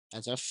house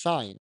as a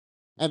sign,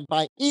 and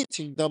by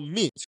eating the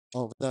meat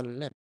of the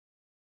lamb.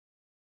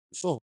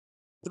 So,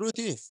 through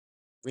this,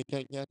 we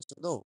can get to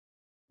know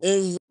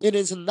it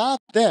is not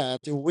that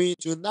we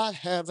do not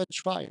have a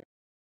trial.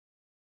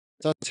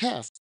 The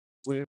test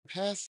will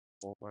pass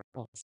over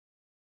us.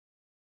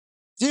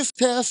 This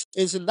test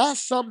is not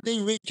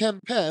something we can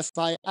pass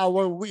by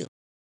our will,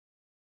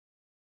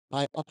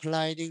 by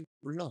applying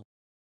blood.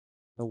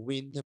 The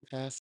wind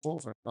passed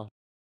over us.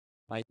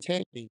 By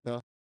taking the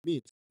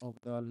meat of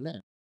the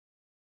lamb,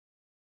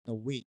 the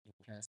wind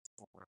passed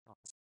over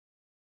us.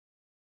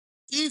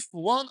 If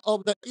one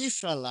of the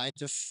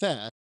Israelites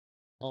said,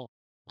 "Oh,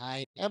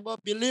 I am a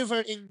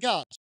believer in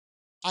God.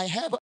 I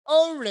have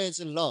always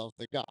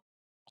loved God.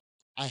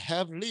 I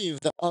have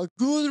lived a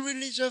good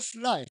religious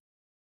life.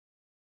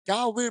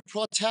 God will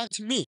protect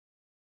me."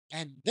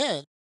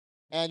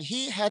 And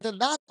he had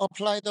not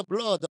applied the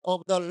blood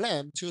of the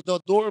lamb to the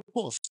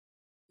doorpost,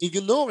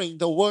 ignoring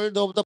the word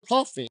of the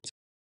prophet,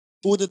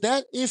 would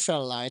that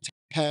Israelite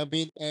have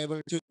been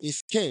able to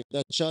escape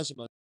the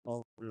judgment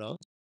of blood?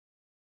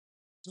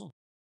 No.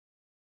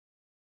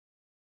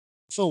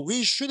 So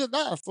we should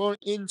not fall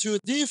into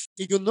this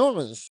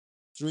ignorance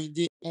during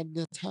the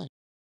end time.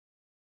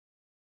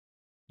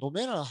 No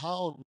matter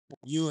how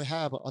you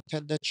have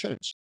attended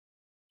church,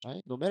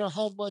 right? No matter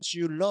how much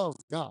you love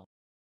God,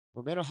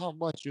 no matter how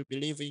much you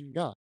believe in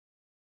God,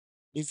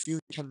 if you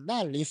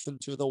cannot listen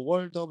to the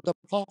word of the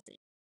prophet,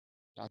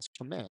 God's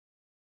command,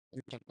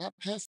 you cannot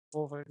pass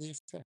over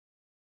this test.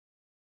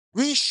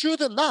 We should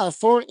not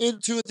fall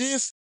into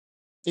this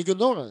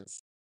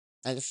ignorance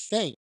and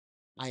say,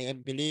 "I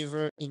am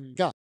believer in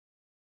God.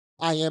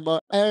 I am an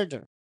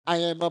elder. I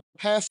am a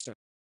pastor.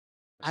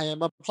 I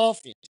am a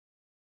prophet.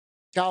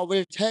 God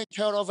will take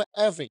care of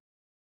everything."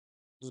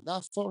 Do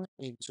not fall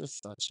into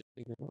such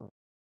ignorance.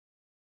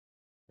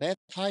 That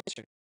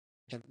title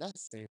cannot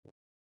save us.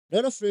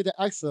 Let us read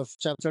Exodus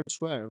chapter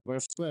 12,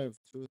 verse 12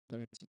 to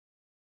 13.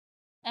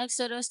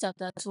 Exodus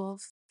chapter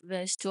 12,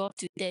 verse 12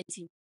 to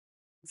 13.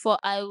 For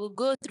I will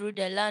go through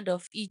the land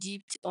of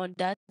Egypt on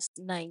that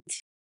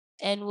night,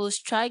 and will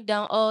strike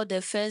down all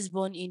the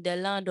firstborn in the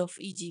land of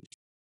Egypt,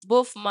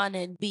 both man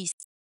and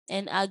beast,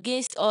 and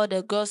against all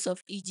the gods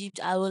of Egypt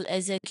I will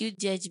execute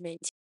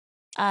judgment.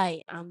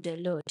 I am the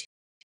Lord.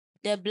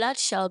 The blood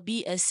shall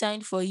be a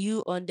sign for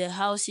you on the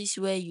houses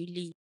where you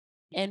live.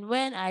 And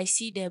when I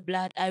see the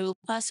blood, I will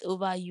pass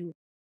over you,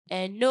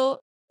 and no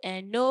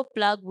and no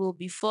plague will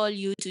befall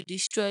you to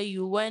destroy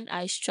you when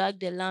I strike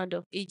the land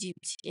of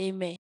Egypt.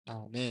 Amen.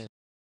 Amen.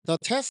 The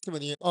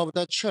testimony of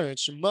the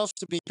church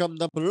must become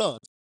the blood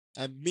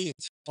and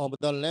meat of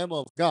the Lamb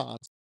of God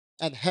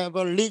and have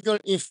a legal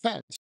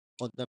effect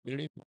on the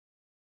believer.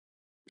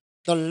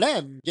 The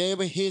Lamb gave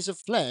his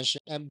flesh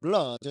and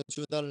blood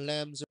to the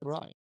Lamb's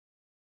bride.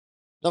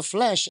 The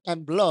flesh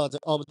and blood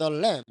of the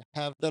Lamb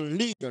have the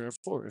legal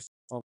force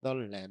of the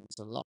Lamb's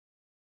law.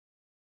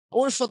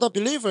 Also, the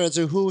believers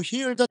who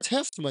hear the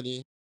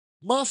testimony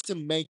must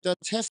make the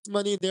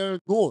testimony their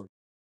goal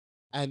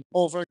and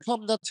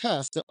overcome the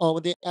test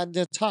of the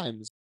end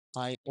times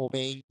by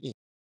obeying it.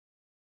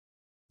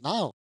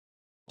 Now,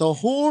 the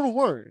whole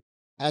world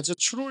has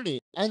truly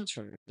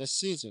entered the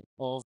season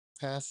of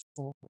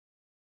Passover.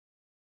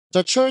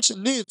 The church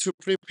needs to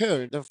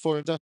prepare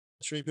for the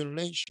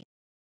tribulation.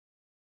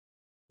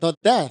 The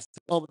death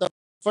of the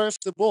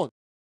firstborn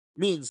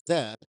means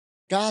that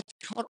God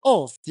cut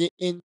off the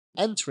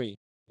entry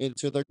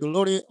into the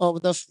glory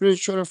of the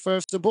spiritual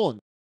firstborn,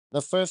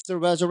 the first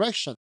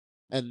resurrection,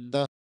 and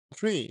the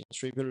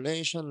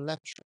pre-tribulation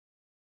rapture.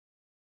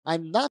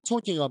 I'm not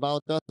talking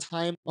about the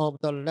time of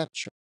the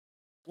rapture.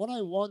 What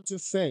I want to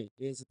say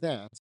is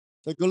that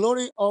the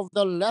glory of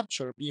the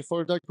rapture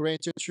before the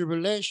great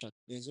tribulation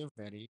is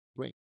very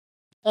great.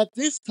 At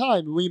this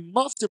time, we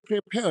must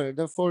prepare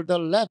for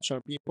the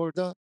rapture before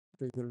the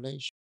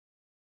tribulation,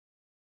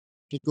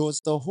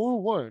 because the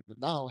whole world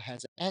now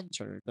has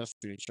entered the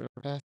spiritual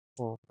path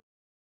of.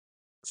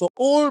 So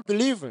all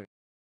believers,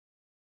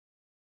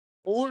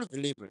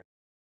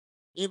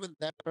 even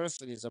that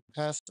person is a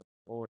pastor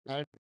or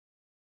elder,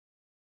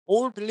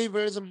 all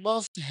believers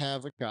must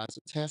have God's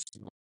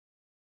testimony.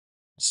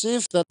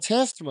 Since the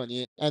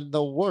testimony and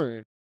the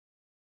word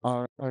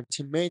are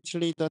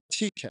ultimately the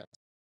ticket,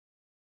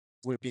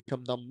 will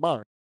become the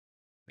mark.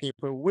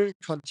 People will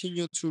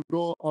continue to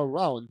go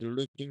around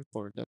looking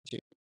for the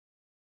ticket.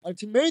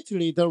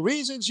 Ultimately, the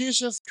reason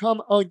Jesus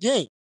come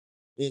again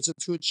is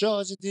to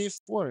judge this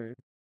world,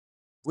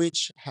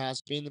 which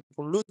has been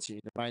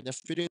polluted by the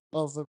spirit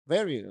of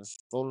various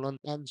fallen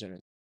angels,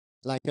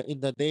 like in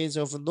the days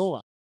of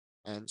Noah,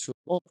 and to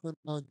open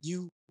a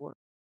new world.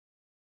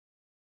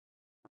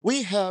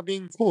 We have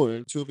been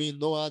called to be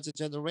Noah's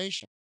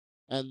generation,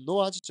 and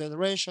Noah's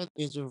generation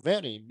is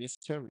very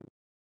mysterious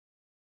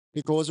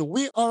because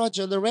we are a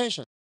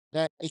generation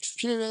that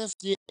experienced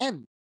the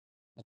end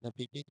at the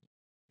beginning.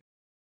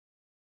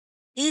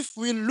 If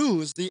we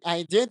lose the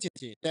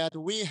identity that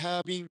we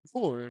have been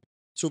called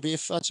to be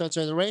such a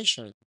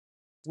generation,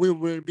 we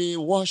will be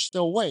washed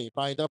away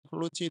by the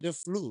polluted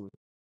fluid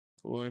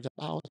poured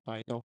out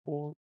by the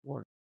whole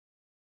world.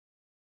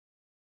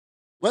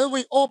 When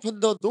we open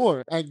the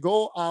door and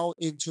go out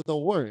into the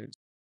world,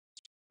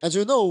 as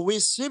you know, we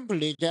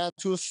simply get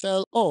to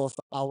sell off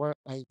our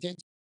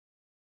identity.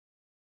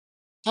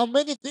 How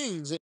many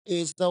things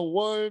is the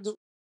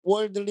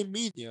worldly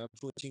media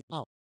putting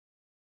out?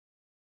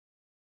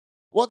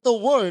 What the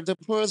world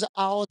puts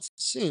out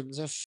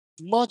seems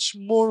much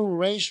more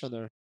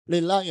rational,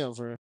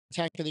 reliable,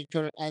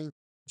 technical, and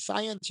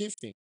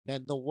scientific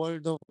than the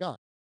Word of God.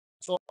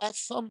 So at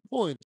some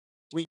point,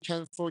 we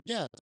can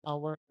forget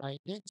our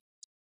identity.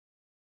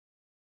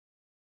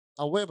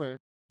 However,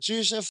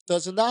 Jesus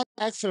does not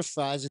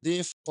exercise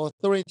this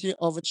authority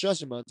of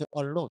judgment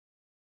alone,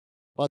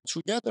 but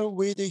together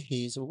with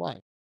his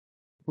wife,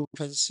 who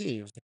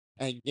conceived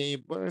and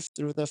gave birth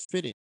through the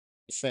Spirit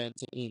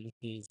sent in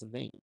his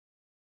name.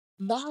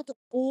 Not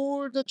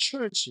all the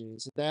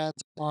churches that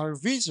are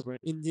visible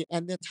in the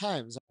end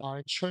times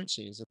are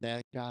churches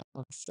that God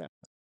accepts.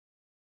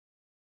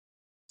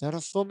 There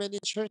are so many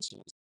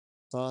churches,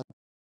 but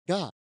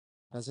God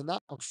does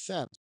not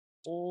accept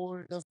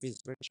all the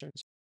visible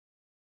churches.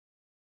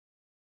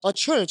 A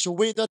church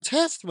with the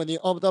testimony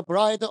of the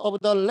bride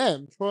of the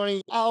Lamb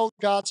pouring out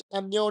God's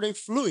amniotic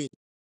fluid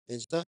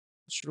is the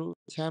true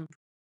temple.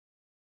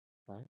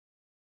 Right?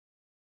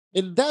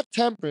 In that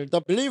temple,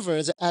 the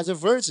believers as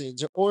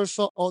virgins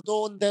also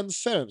adorn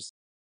themselves,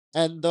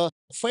 and the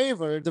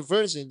favored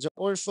virgins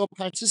also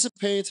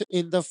participate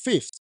in the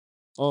feast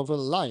of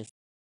life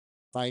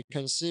by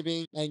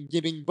conceiving and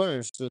giving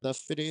birth to the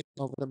Spirit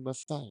of the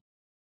Messiah.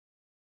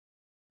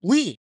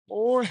 We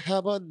all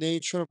have a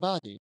natural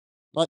body,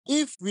 but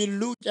if we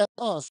look at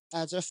us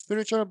as a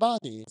spiritual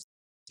bodies,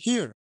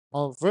 here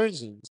are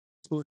virgins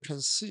who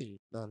conceive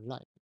the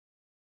life.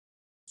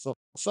 So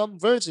some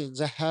virgins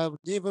have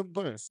given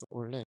birth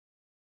already.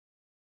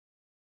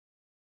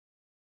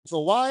 So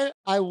while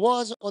I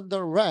was on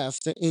the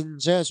raft in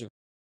Jeju,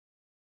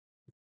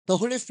 the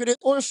Holy Spirit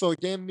also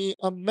gave me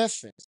a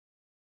message.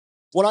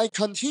 What I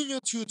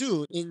continued to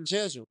do in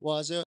Jeju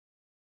was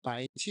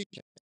buy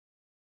ticket.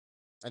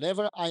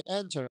 Whenever I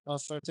enter a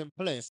certain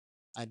place,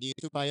 I need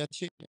to buy a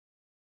ticket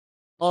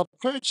or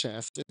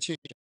purchase the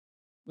ticket.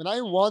 When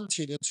I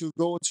wanted to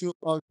go to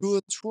a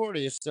good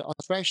tourist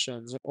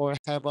attractions or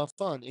have a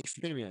fun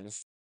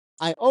experience,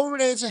 I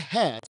always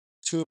had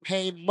to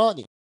pay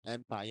money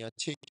and buy a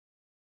ticket.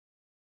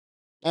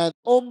 And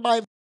on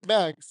my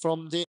back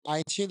from the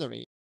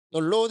itinerary, the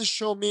Lord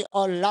showed me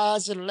a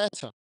large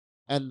letter,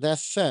 and that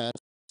said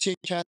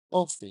ticket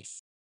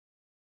office.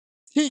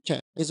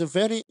 Ticket is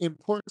very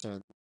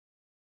important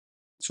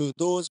to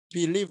those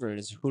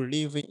believers who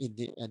live in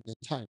the end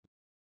time.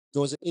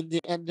 Those in the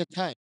end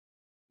time,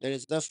 there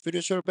is the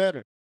spiritual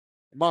battle,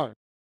 Mark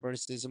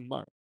versus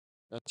Mark,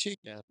 the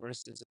ticket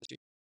versus the ticket.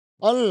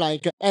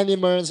 Unlike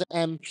animals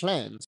and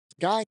plants,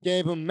 God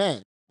gave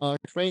man, a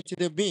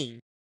created being,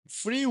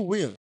 free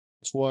will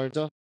toward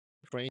the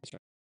Creator.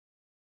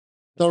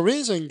 The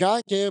reason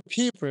God gave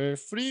people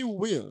free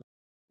will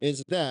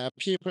is that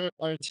people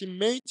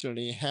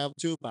ultimately have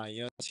to buy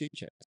a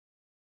ticket.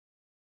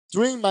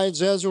 During my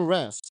Jeju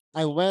rest,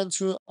 I went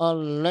to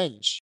a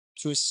ranch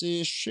to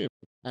see sheep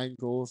and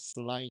go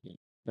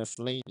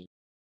deflating.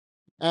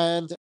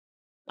 And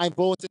I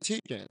bought the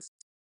tickets.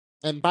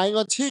 And buying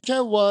a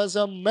ticket was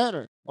a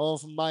matter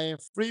of my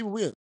free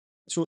will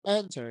to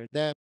enter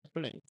that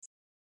place.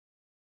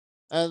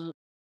 And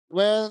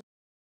when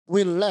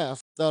we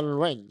left the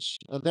ranch,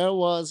 there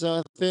was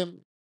a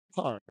theme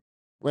park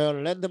where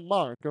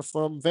landmarks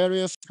from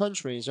various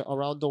countries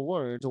around the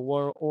world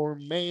were all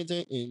made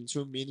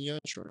into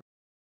miniature.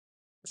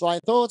 So I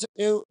thought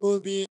it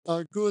would be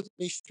a good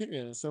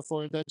experience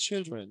for the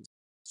children.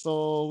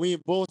 So we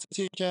bought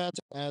ticket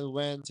and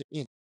went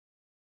in.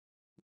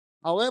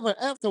 However,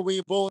 after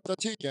we bought the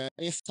ticket,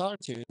 it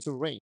started to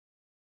rain.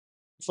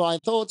 So I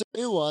thought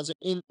it was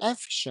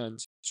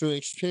inefficient to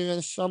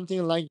experience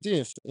something like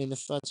this in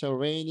such a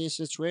rainy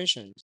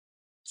situation.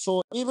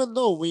 So even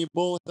though we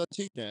bought the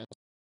ticket,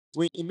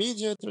 we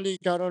immediately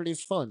got a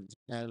refund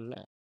and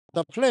left.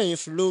 The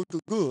place looked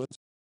good,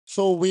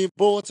 so we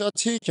bought a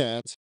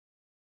ticket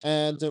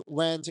and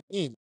went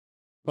in.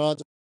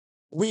 But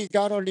we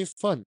got a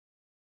refund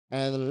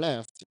and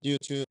left due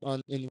to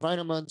an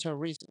environmental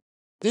reason.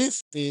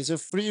 This is a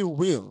free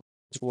will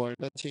toward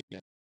the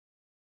ticket.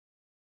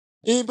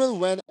 Even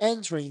when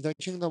entering the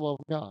kingdom of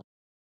God,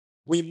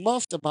 we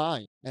must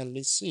buy and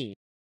receive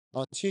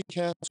a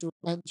ticket to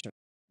enter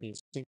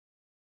his kingdom.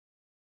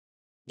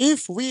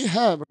 If we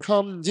have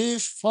come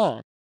this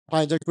far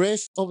by the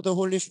grace of the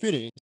Holy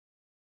Spirit,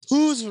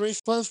 whose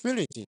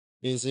responsibility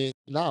is it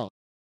now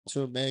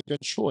to make a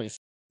choice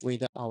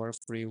with our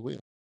free will?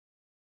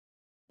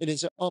 It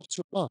is up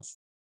to us.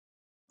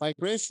 By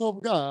grace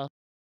of God,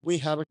 we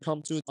have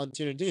come to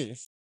until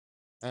this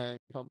and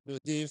come to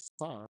this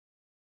far.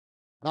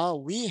 Now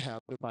we have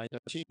to buy the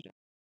ticket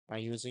by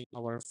using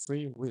our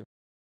free will.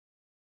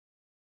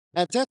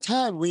 At that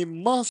time, we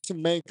must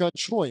make a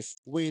choice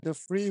with the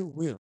free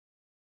will.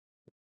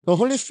 The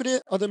Holy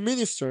Spirit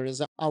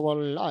administers our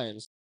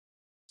lives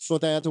so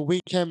that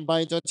we can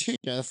buy the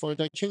ticket for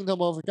the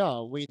kingdom of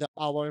God with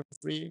our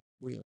free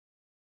will.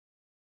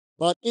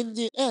 But in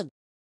the end,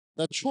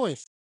 the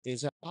choice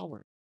is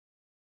ours.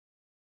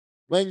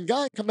 When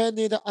God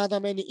commanded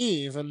Adam and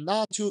Eve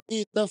not to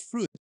eat the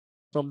fruit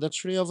from the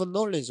tree of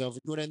knowledge of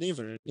good and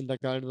evil in the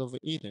Garden of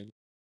Eden,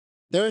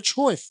 their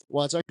choice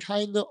was a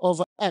kind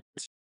of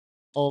act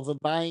of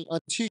buying a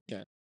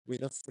ticket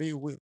with a free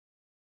will.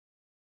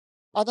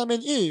 Adam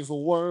and Eve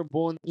were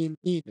born in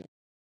Eden.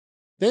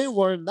 They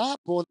were not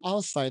born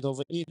outside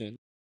of Eden,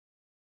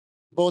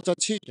 bought a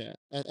ticket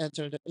and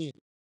entered Eden,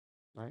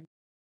 right?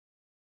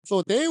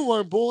 So they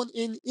were born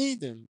in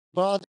Eden,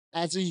 but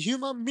as a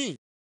human being,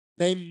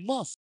 they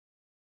must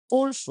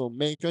also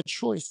make a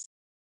choice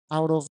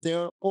out of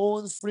their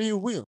own free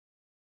will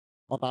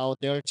about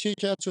their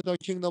ticket to the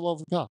kingdom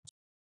of God.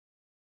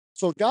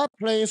 So God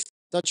placed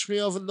the tree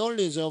of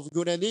knowledge of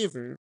good and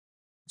evil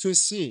to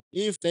see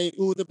if they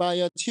would buy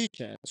a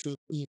ticket to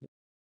Eden.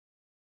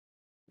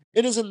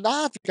 It is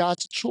not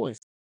God's choice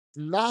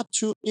not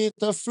to eat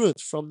the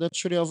fruit from the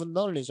tree of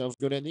knowledge of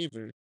good and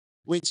evil,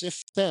 which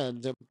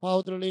stands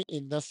proudly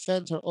in the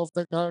center of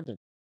the garden.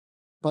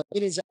 But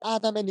it is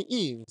Adam and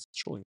Eve's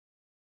choice.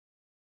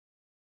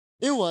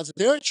 It was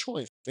their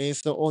choice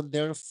based on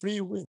their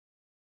free will.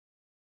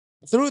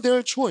 Through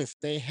their choice,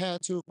 they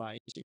had to buy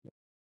tickets.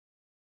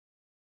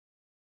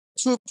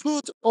 To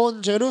put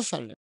on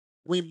Jerusalem,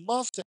 we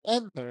must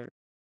enter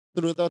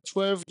through the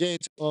 12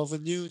 gates of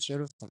New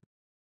Jerusalem.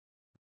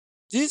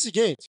 These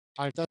gates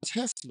are the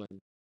testimony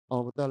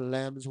of the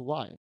Lamb's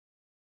wife,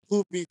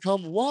 who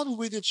become one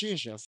with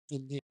Jesus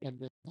in the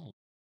end time.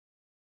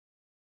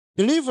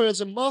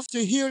 Believers must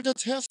hear the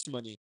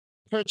testimony,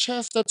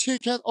 purchase the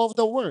ticket of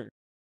the word,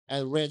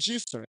 and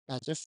register as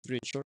a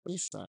spiritual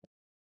Israel.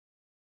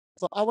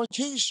 For our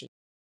kingship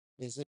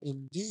is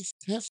in this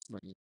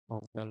testimony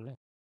of the Lamb.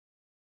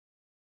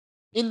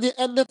 In the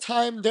end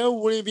time, there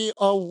will be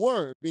a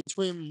war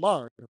between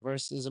Mark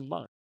versus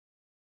Mark.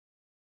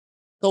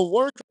 The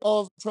work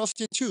of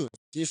prostitute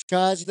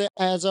disguised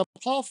as a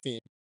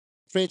prophet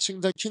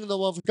preaching the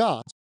kingdom of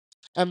God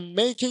and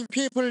making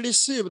people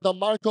receive the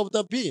mark of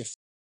the beast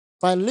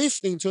by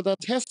listening to the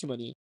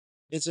testimony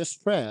is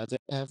spread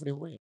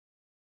everywhere.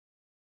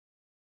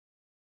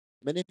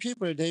 Many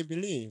people they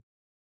believe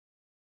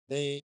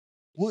they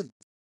would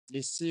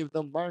receive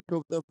the mark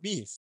of the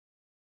beast,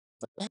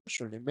 but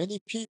actually many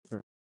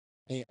people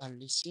they are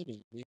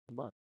receiving this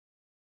mark.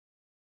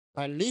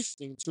 by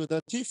listening to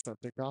the teeth of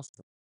the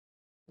gospel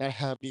that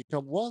have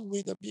become one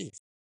with the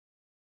beast.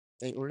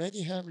 They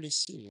already have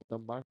received the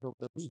mark of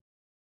the beast.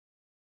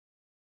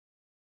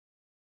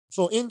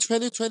 So in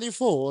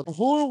 2024, the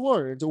whole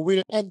world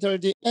will enter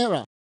the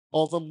era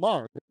of a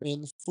mark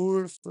in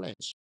full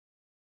flesh.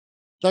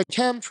 The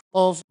camp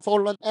of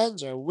fallen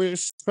angel will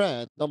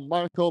spread the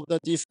mark of the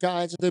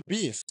disguised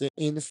beast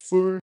in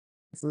full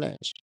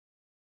flesh.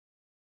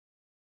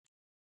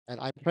 And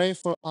I pray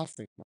for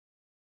Africa.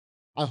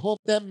 I hope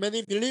that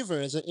many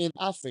believers in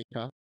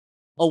Africa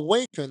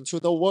awaken to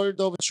the word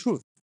of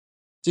truth,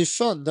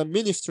 defend the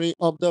ministry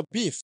of the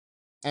beast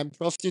and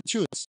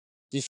prostitutes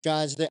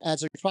disguised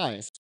as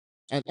Christ,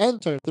 and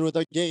enter through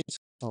the gate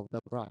of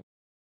the bride.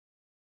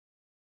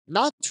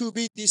 Not to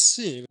be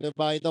deceived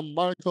by the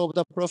mark of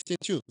the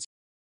prostitute,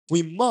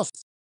 we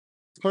must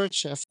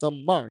purchase the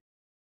mark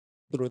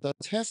through the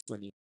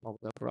testimony of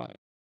the bride.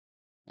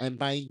 And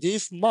by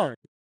this mark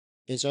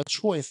is a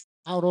choice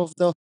out of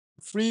the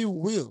free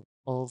will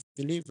of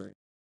believer.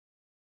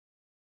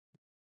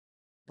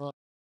 But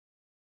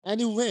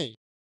anyway,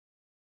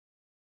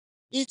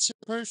 each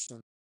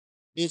person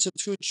is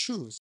to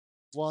choose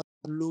what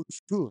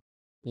looks good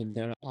in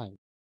their eyes.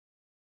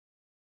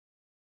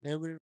 They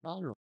will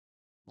follow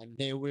and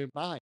they will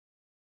buy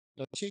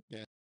the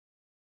ticket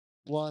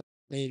what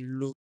they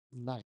look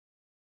like.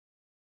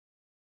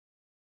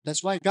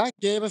 That's why God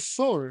gave us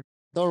soul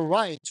the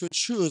right to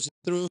choose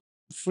through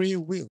free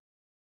will.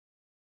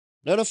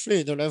 Let us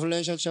read the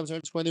Revelation chapter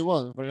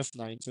 21, verse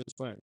 9 to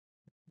 12.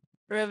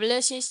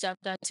 Revelation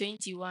chapter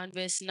 21,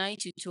 verse 9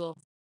 to 12.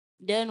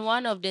 Then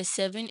one of the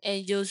seven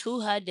angels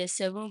who had the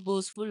seven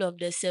bowls full of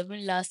the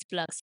seven last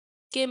plagues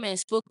came and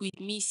spoke with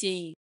me,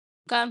 saying,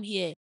 Come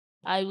here,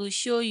 I will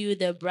show you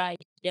the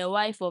bride, the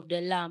wife of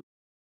the Lamb.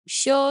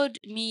 Showed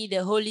me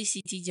the holy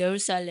city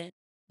Jerusalem,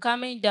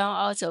 coming down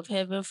out of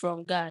heaven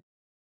from God,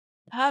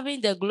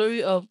 having the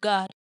glory of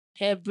God.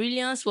 Her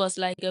brilliance was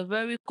like a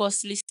very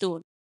costly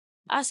stone,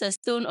 as a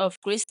stone of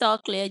crystal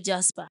clear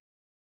jasper.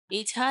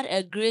 It had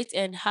a great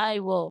and high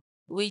wall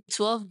with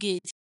 12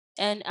 gates,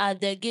 and at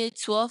the gate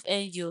 12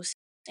 angels,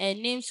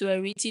 and names were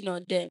written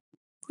on them,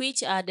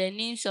 which are the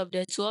names of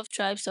the 12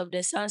 tribes of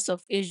the sons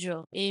of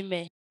Israel.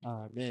 Amen.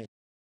 Amen.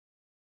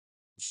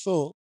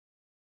 So,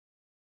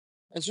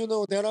 as you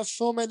know, there are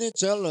so many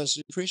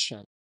jealous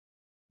Christians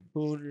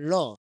who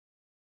love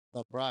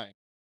the bride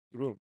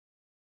groom,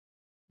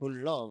 who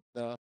love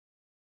the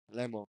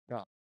Lamb of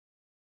God.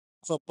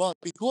 So, but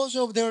because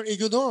of their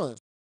ignorance,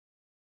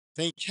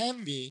 they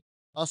can be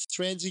a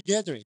strange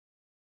gathering,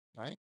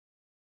 right?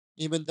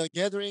 Even the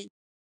gathering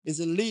is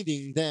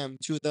leading them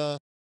to the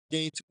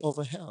gate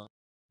of hell.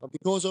 But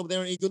because of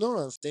their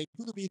ignorance, they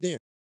could be there.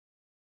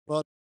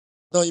 But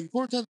the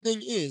important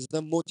thing is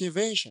the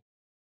motivation.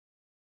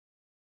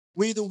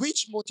 With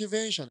which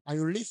motivation are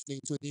you listening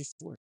to this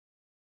word?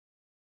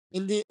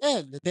 In the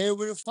end, they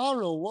will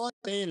follow what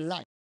they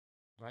like,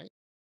 right?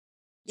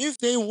 If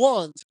they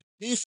want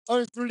this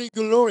earthly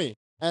glory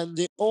and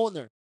the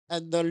honor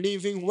and the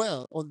living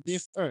well on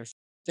this earth,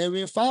 they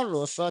will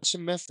follow such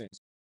methods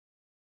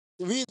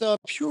with a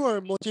pure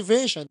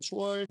motivation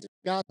toward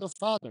God the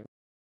Father.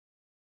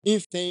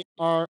 If they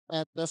are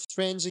at the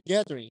strange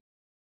gathering,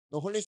 the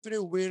Holy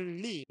Spirit will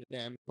lead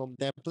them from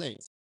that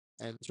place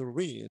and to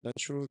read the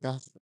true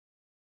gospel.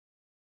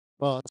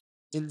 But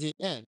in the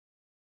end,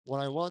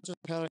 what I want to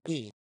tell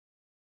is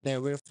they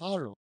will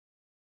follow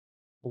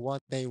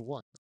what they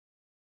want.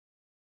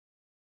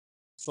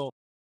 So,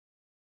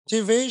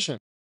 motivation.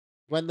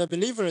 When the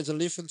believers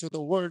listen to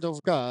the word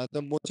of God,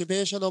 the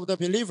motivation of the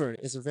believer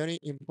is very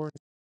important.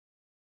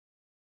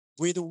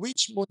 With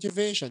which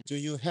motivation do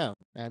you have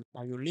and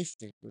are you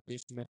listening to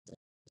this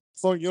message?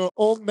 For your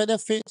own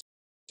benefit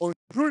or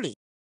truly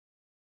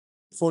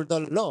for the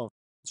love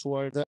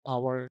toward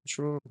our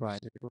true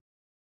bridegroom?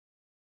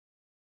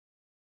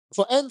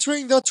 For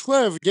entering the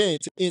 12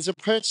 gate is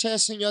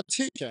purchasing a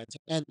ticket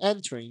and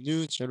entering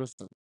New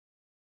Jerusalem.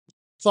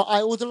 So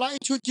I would like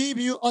to give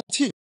you a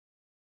tip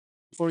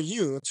for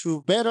you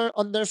to better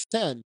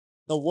understand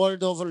the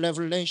word of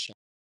revelation.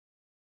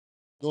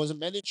 Because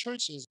many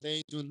churches,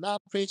 they do not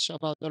preach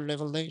about the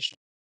revelation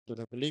to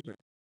the believer.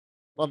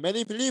 But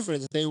many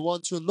believers, they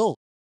want to know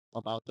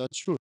about the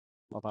truth,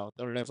 about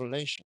the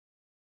revelation.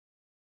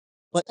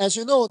 But as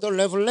you know, the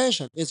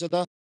revelation is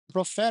the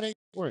prophetic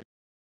word,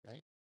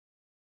 right?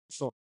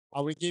 So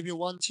I will give you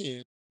one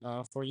tip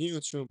for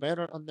you to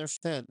better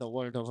understand the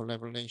word of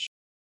revelation.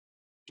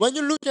 When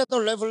you look at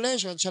the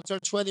Revelation chapter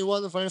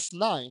 21, verse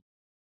 9,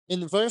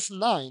 in verse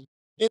 9,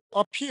 it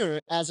appears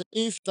as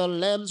if the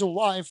Lamb's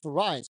wife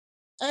rides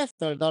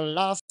after the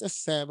last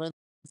seven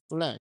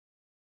plagues.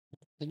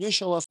 Can you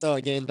show us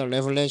again the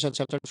Revelation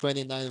chapter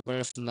 29,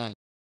 verse 9?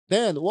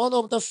 Then one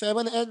of the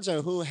seven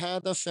angels who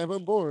had the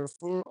seven bowls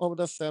full of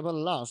the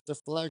seven last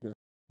plagues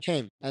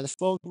came and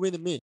spoke with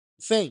me,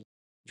 saying,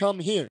 Come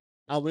here,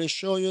 I will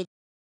show you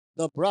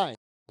the bride,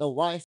 the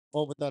wife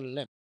of the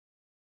Lamb.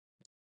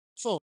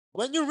 So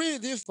when you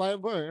read this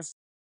Bible verse,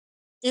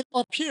 it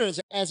appears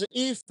as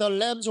if the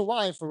Lamb's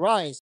wife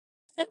rides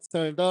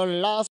after the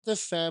last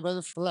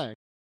seven plague.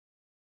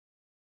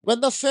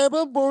 When the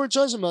seven bowl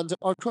judgment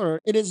occur,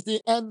 it is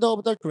the end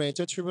of the Great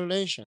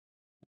Tribulation.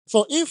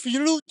 So if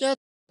you look at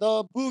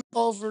the book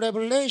of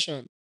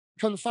Revelation,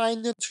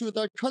 confined to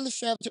the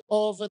concept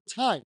of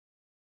time,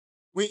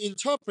 we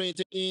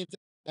interpret it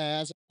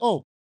as,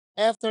 oh,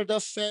 after the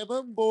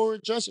seven bowl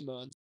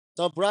judgment,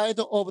 the bride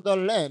of the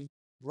Lamb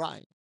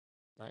bride,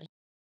 right?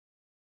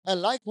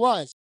 And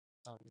likewise,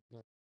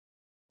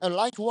 and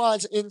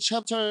likewise in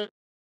chapter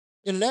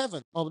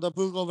 11 of the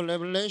book of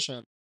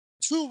Revelation,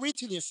 two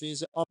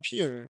witnesses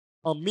appear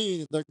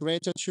amid the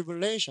great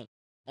tribulation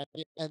at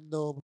the end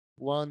of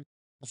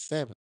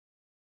 1:7.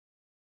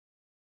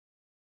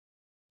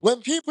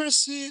 When people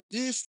see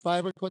this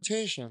Bible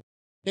quotation,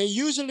 they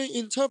usually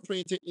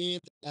interpret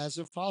it as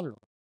follows.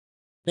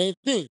 They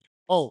think,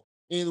 oh,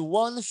 in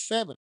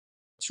 1:7,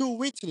 two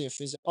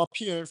witnesses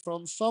appear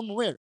from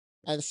somewhere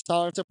and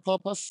start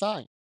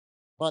prophesying.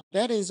 But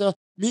that is a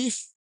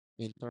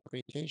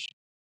misinterpretation.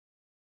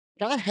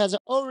 God has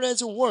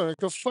always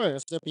worked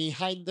first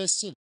behind the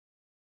scene.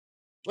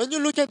 When you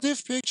look at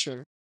this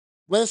picture,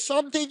 when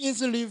something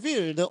is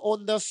revealed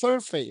on the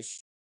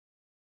surface,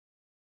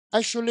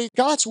 actually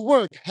God's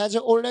work has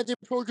already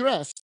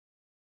progressed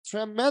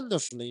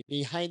tremendously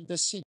behind the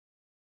scene.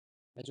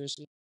 As you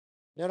see,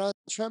 there are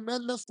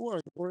tremendous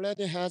work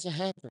already has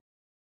happened.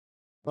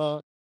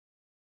 But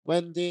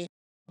when the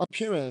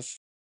appearance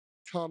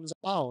comes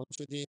out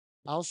to the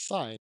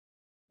outside,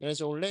 there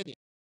is already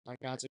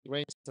God's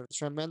great,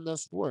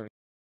 tremendous work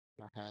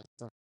that has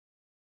done.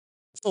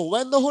 So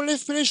when the Holy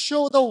Spirit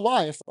showed the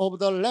wife of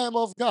the Lamb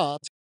of God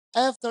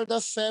after the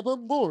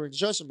seven bowl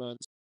judgment,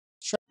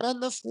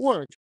 tremendous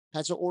work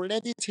has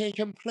already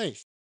taken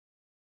place.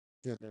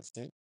 You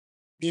understand?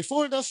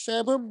 Before the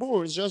seven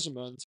bowl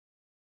judgment,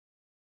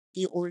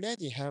 he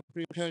already had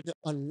prepared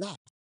a lot.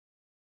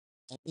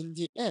 And in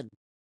the end,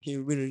 he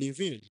will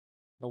reveal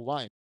the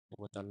wife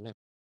of the Lamb.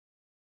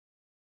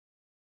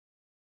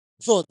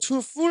 So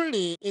to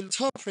fully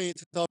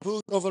interpret the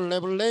book of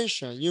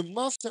Revelation, you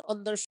must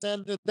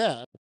understand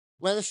that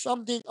when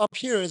something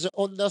appears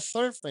on the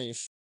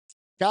surface,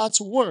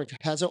 God's work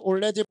has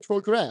already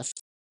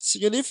progressed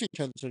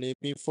significantly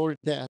before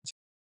that.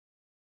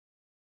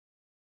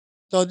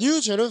 The New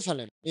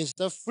Jerusalem is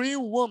the free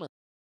woman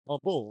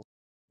above,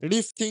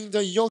 lifting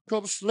the yoke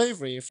of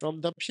slavery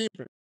from the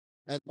people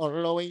and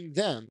allowing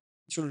them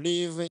to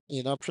live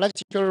in a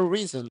practical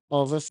reason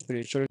of a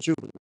spiritual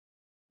jubilee.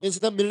 Is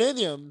the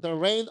millennium the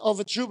reign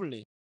of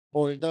Jubilee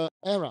or the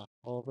era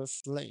of a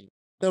slave?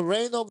 The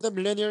reign of the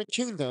millennial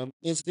kingdom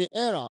is the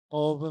era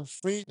of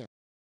freedom,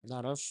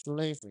 not of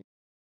slavery.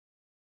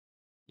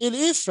 In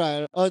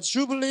Israel, a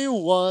jubilee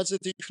was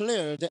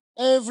declared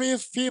every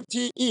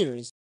 50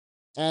 years,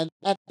 and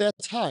at that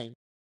time,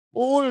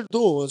 all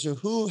those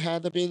who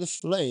had been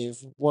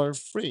slaves were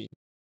freed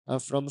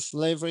from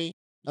slavery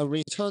and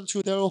returned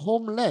to their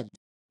homeland,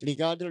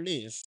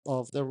 regardless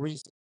of the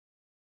reason.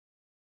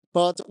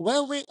 But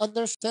when we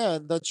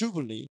understand the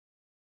jubilee,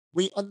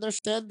 we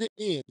understand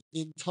it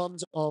in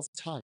terms of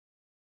time.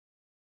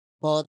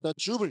 But the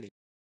jubilee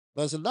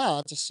does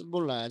not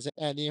symbolize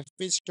any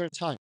physical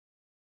time.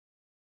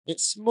 It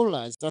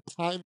symbolizes the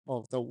time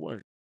of the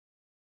world.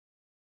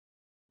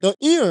 The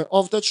year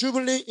of the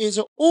Jubilee is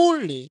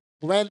only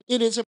when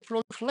it is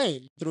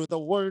proclaimed through the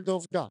word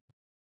of God,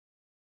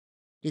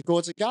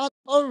 because God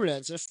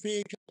always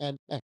speaks and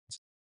acts.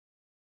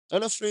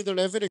 Let us read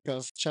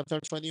Leviticus chapter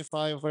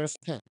 25, verse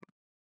 10.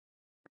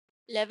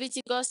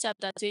 Leviticus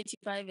chapter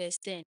 25, verse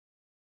 10.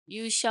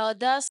 You shall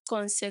thus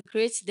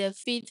consecrate the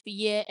fifth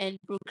year and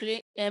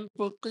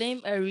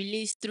proclaim a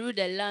release through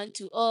the land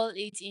to all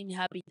its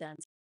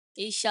inhabitants.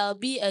 It shall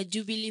be a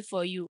jubilee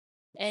for you,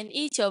 and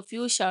each of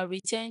you shall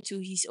return to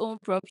his own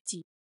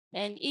property,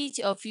 and each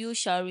of you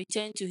shall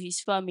return to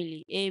his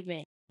family.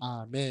 Amen.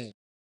 Amen.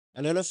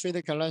 And let us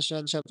read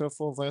Galatians chapter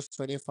 4, verse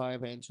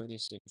 25 and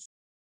 26.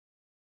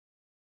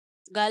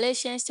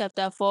 Galatians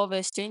chapter 4,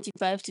 verse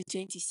 25 to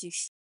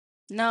 26.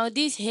 Now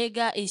this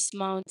Hagar is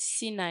Mount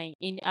Sinai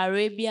in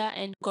Arabia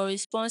and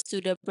corresponds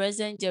to the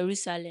present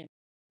Jerusalem,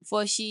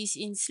 for she is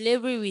in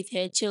slavery with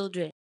her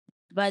children.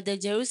 But the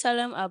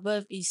Jerusalem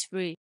above is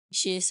free.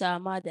 She is our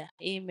mother.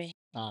 Amen.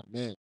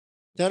 Amen.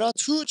 There are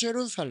two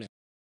Jerusalem.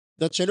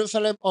 The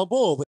Jerusalem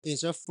above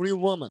is a free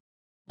woman,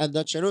 and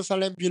the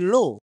Jerusalem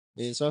below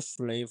is a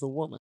slave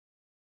woman.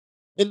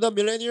 In the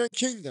millennial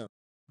kingdom,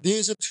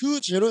 these two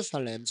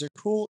Jerusalems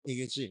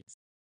coexist.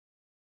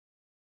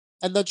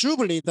 And the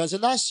Jubilee does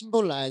not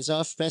symbolize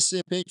a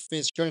specific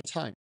physical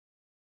time.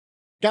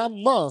 God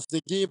must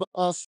give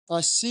us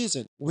a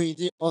season with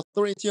the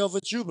authority of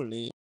a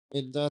Jubilee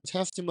in the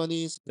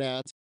testimonies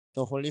that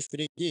the Holy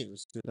Spirit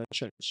gives to the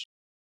church.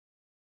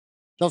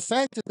 The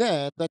fact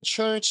that the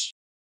church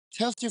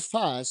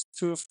testifies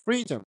to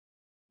freedom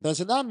does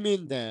not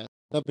mean that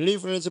the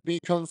believers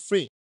become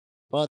free,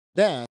 but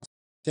that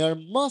there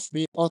must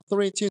be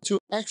authority to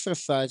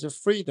exercise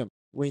freedom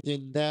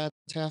within that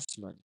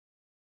testimony.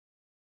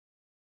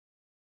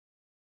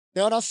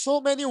 There are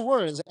so many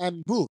words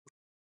and books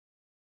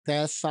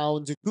that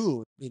sound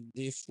good in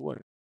this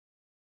word.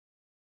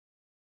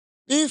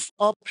 If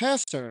a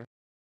pastor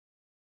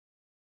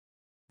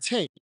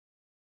take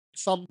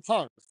some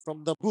part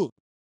from the book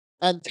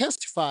and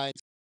testified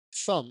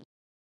some,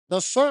 the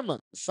sermon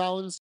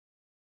sounds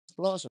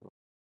plausible.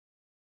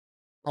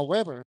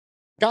 However,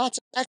 God's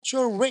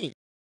actual reign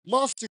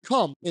must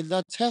come in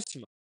the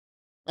testimony,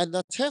 and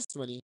the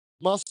testimony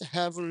must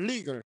have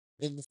legal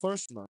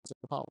enforcement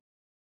power.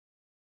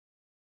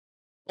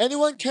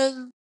 Anyone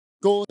can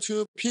go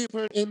to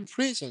people in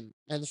prison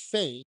and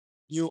say,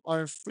 "You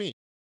are free."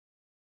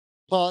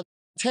 But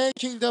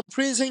taking the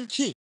prison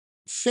key,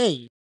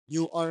 saying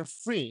you are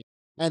free,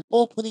 and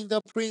opening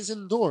the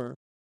prison door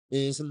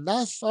is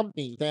not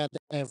something that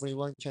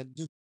everyone can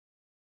do.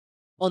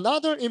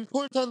 Another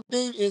important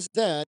thing is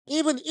that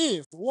even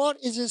if what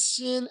is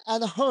seen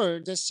and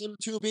heard seem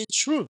to be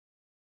true,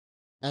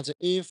 as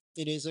if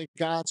it is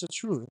God's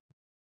truth,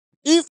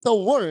 if the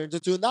word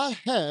do not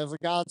have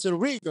God's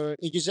rigor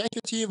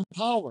executive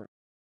power,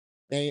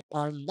 they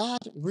are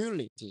not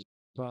reality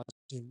but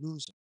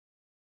illusion.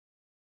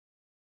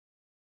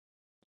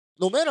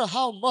 No matter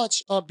how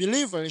much a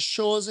believer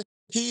shows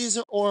his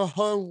or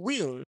her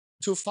will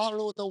to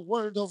follow the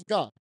word of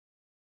God,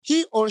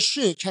 he or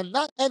she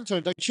cannot enter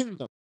the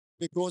kingdom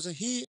because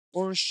he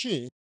or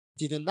she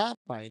did not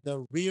buy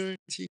the real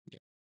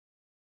ticket.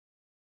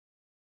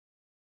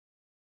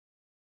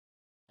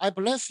 I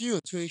bless you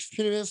to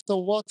experience the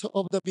water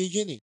of the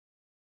beginning,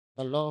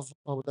 the love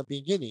of the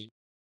beginning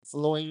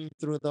flowing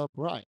through the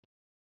bride,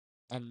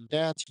 and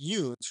that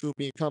you to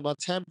become a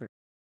temple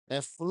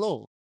that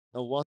flow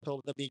the water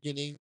of the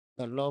beginning,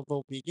 the love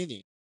of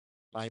beginning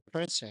by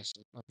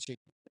processing a ticket.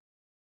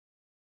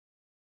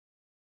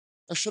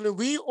 Actually,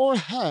 we all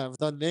have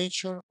the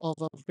nature of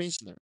a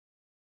prisoner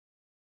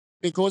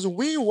because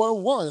we were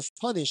once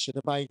punished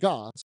by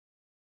God,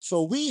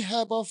 so we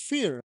have a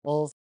fear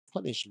of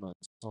punishment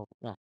of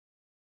God.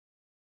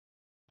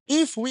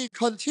 If we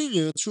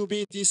continue to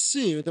be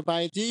deceived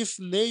by this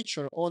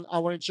nature on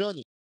our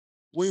journey,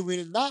 we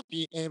will not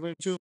be able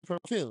to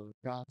fulfill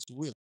God's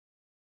will.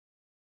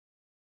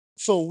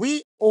 So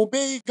we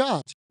obey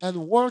God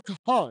and work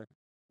hard,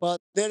 but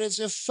there is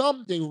just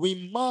something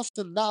we must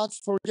not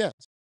forget.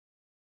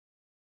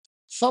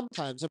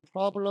 Sometimes a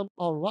problem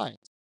arises,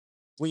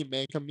 we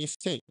make a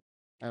mistake,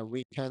 and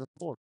we can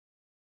fall.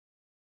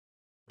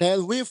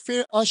 Then we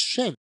feel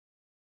ashamed,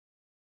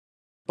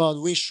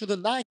 but we should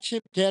not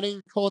keep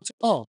getting caught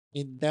up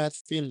in that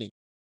feeling.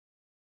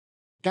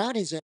 God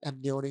is an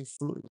amniotic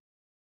fluid.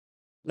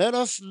 Let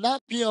us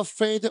not be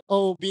afraid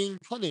of being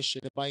punished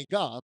by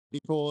God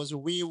because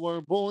we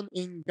were born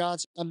in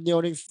God's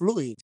amniotic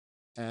fluid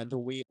and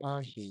we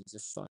are His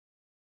son.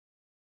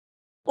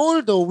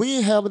 Although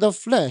we have the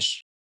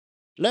flesh,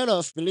 let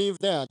us believe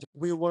that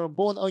we were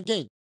born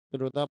again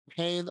through the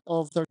pain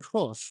of the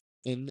cross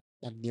in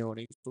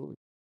amniotic fluid.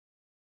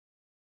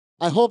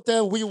 I hope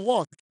that we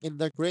walk in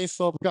the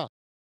grace of God,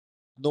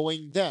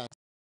 knowing that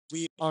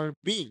we are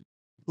beings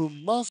who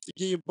must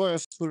give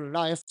birth to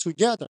life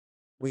together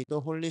with the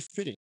Holy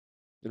Spirit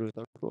through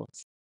the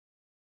cross.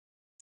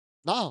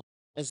 Now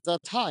is the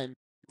time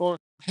for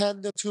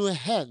hand to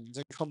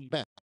hand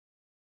combat.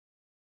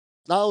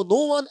 Now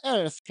no one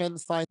else can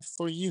fight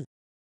for you.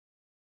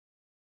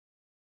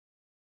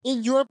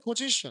 In your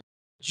position,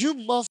 you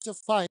must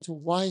fight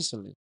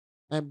wisely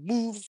and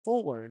move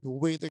forward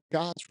with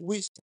God's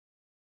wisdom.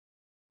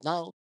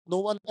 Now no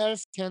one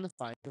else can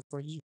fight for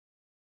you.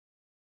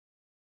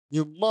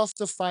 You must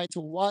fight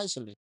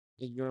wisely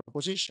in your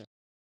position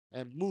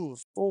and move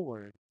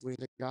forward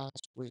with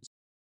God's wisdom.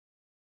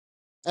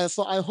 And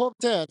so I hope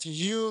that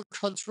you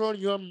control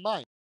your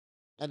mind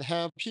and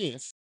have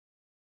peace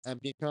and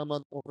become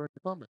an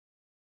overcomer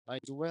by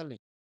dwelling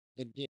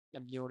in the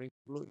amniotic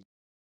fluid.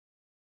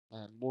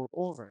 And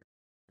moreover,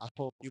 I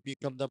hope you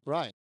become the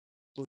bride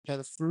who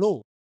can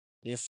flow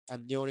this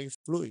amniotic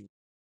fluid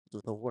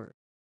to the world.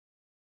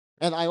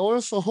 And I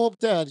also hope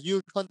that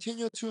you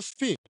continue to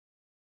speak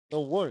the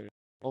word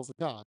of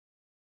God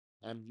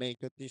and make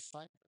a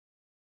disciple.